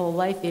of this whole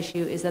life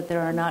issue is that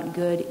there are not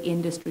good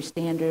industry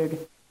standard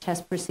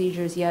test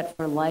procedures yet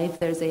for life.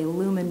 There's a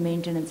lumen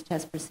maintenance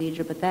test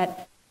procedure, but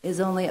that is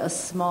only a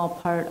small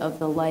part of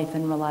the life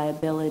and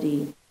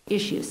reliability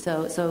issue.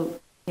 So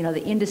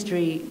the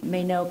industry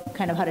may know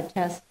kind of how to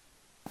test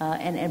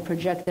and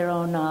project their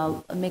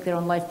own, make their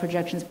own life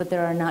projections, but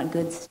there are not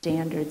good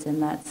standards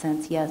in that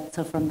sense yet.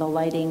 So from the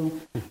lighting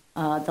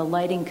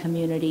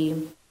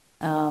community,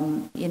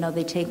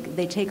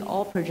 they take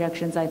all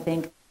projections, I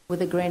think,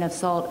 with a grain of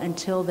salt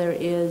until there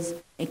is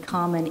a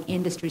common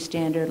industry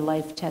standard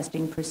life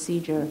testing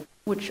procedure,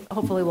 which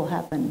hopefully will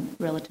happen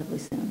relatively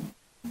soon.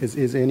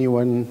 Is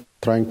anyone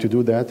trying to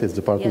do that? Is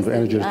the Department of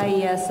Energy? The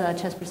IES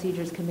Test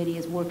Procedures Committee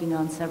is working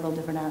on several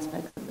different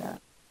aspects of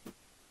that.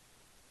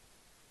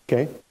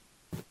 Okay,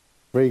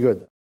 very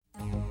good.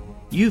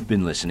 You've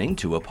been listening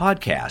to a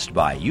podcast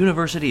by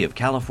University of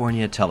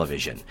California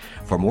Television.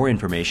 For more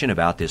information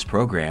about this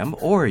program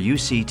or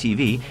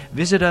UCTV,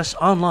 visit us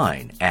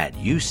online at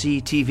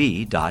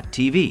uctv.tv.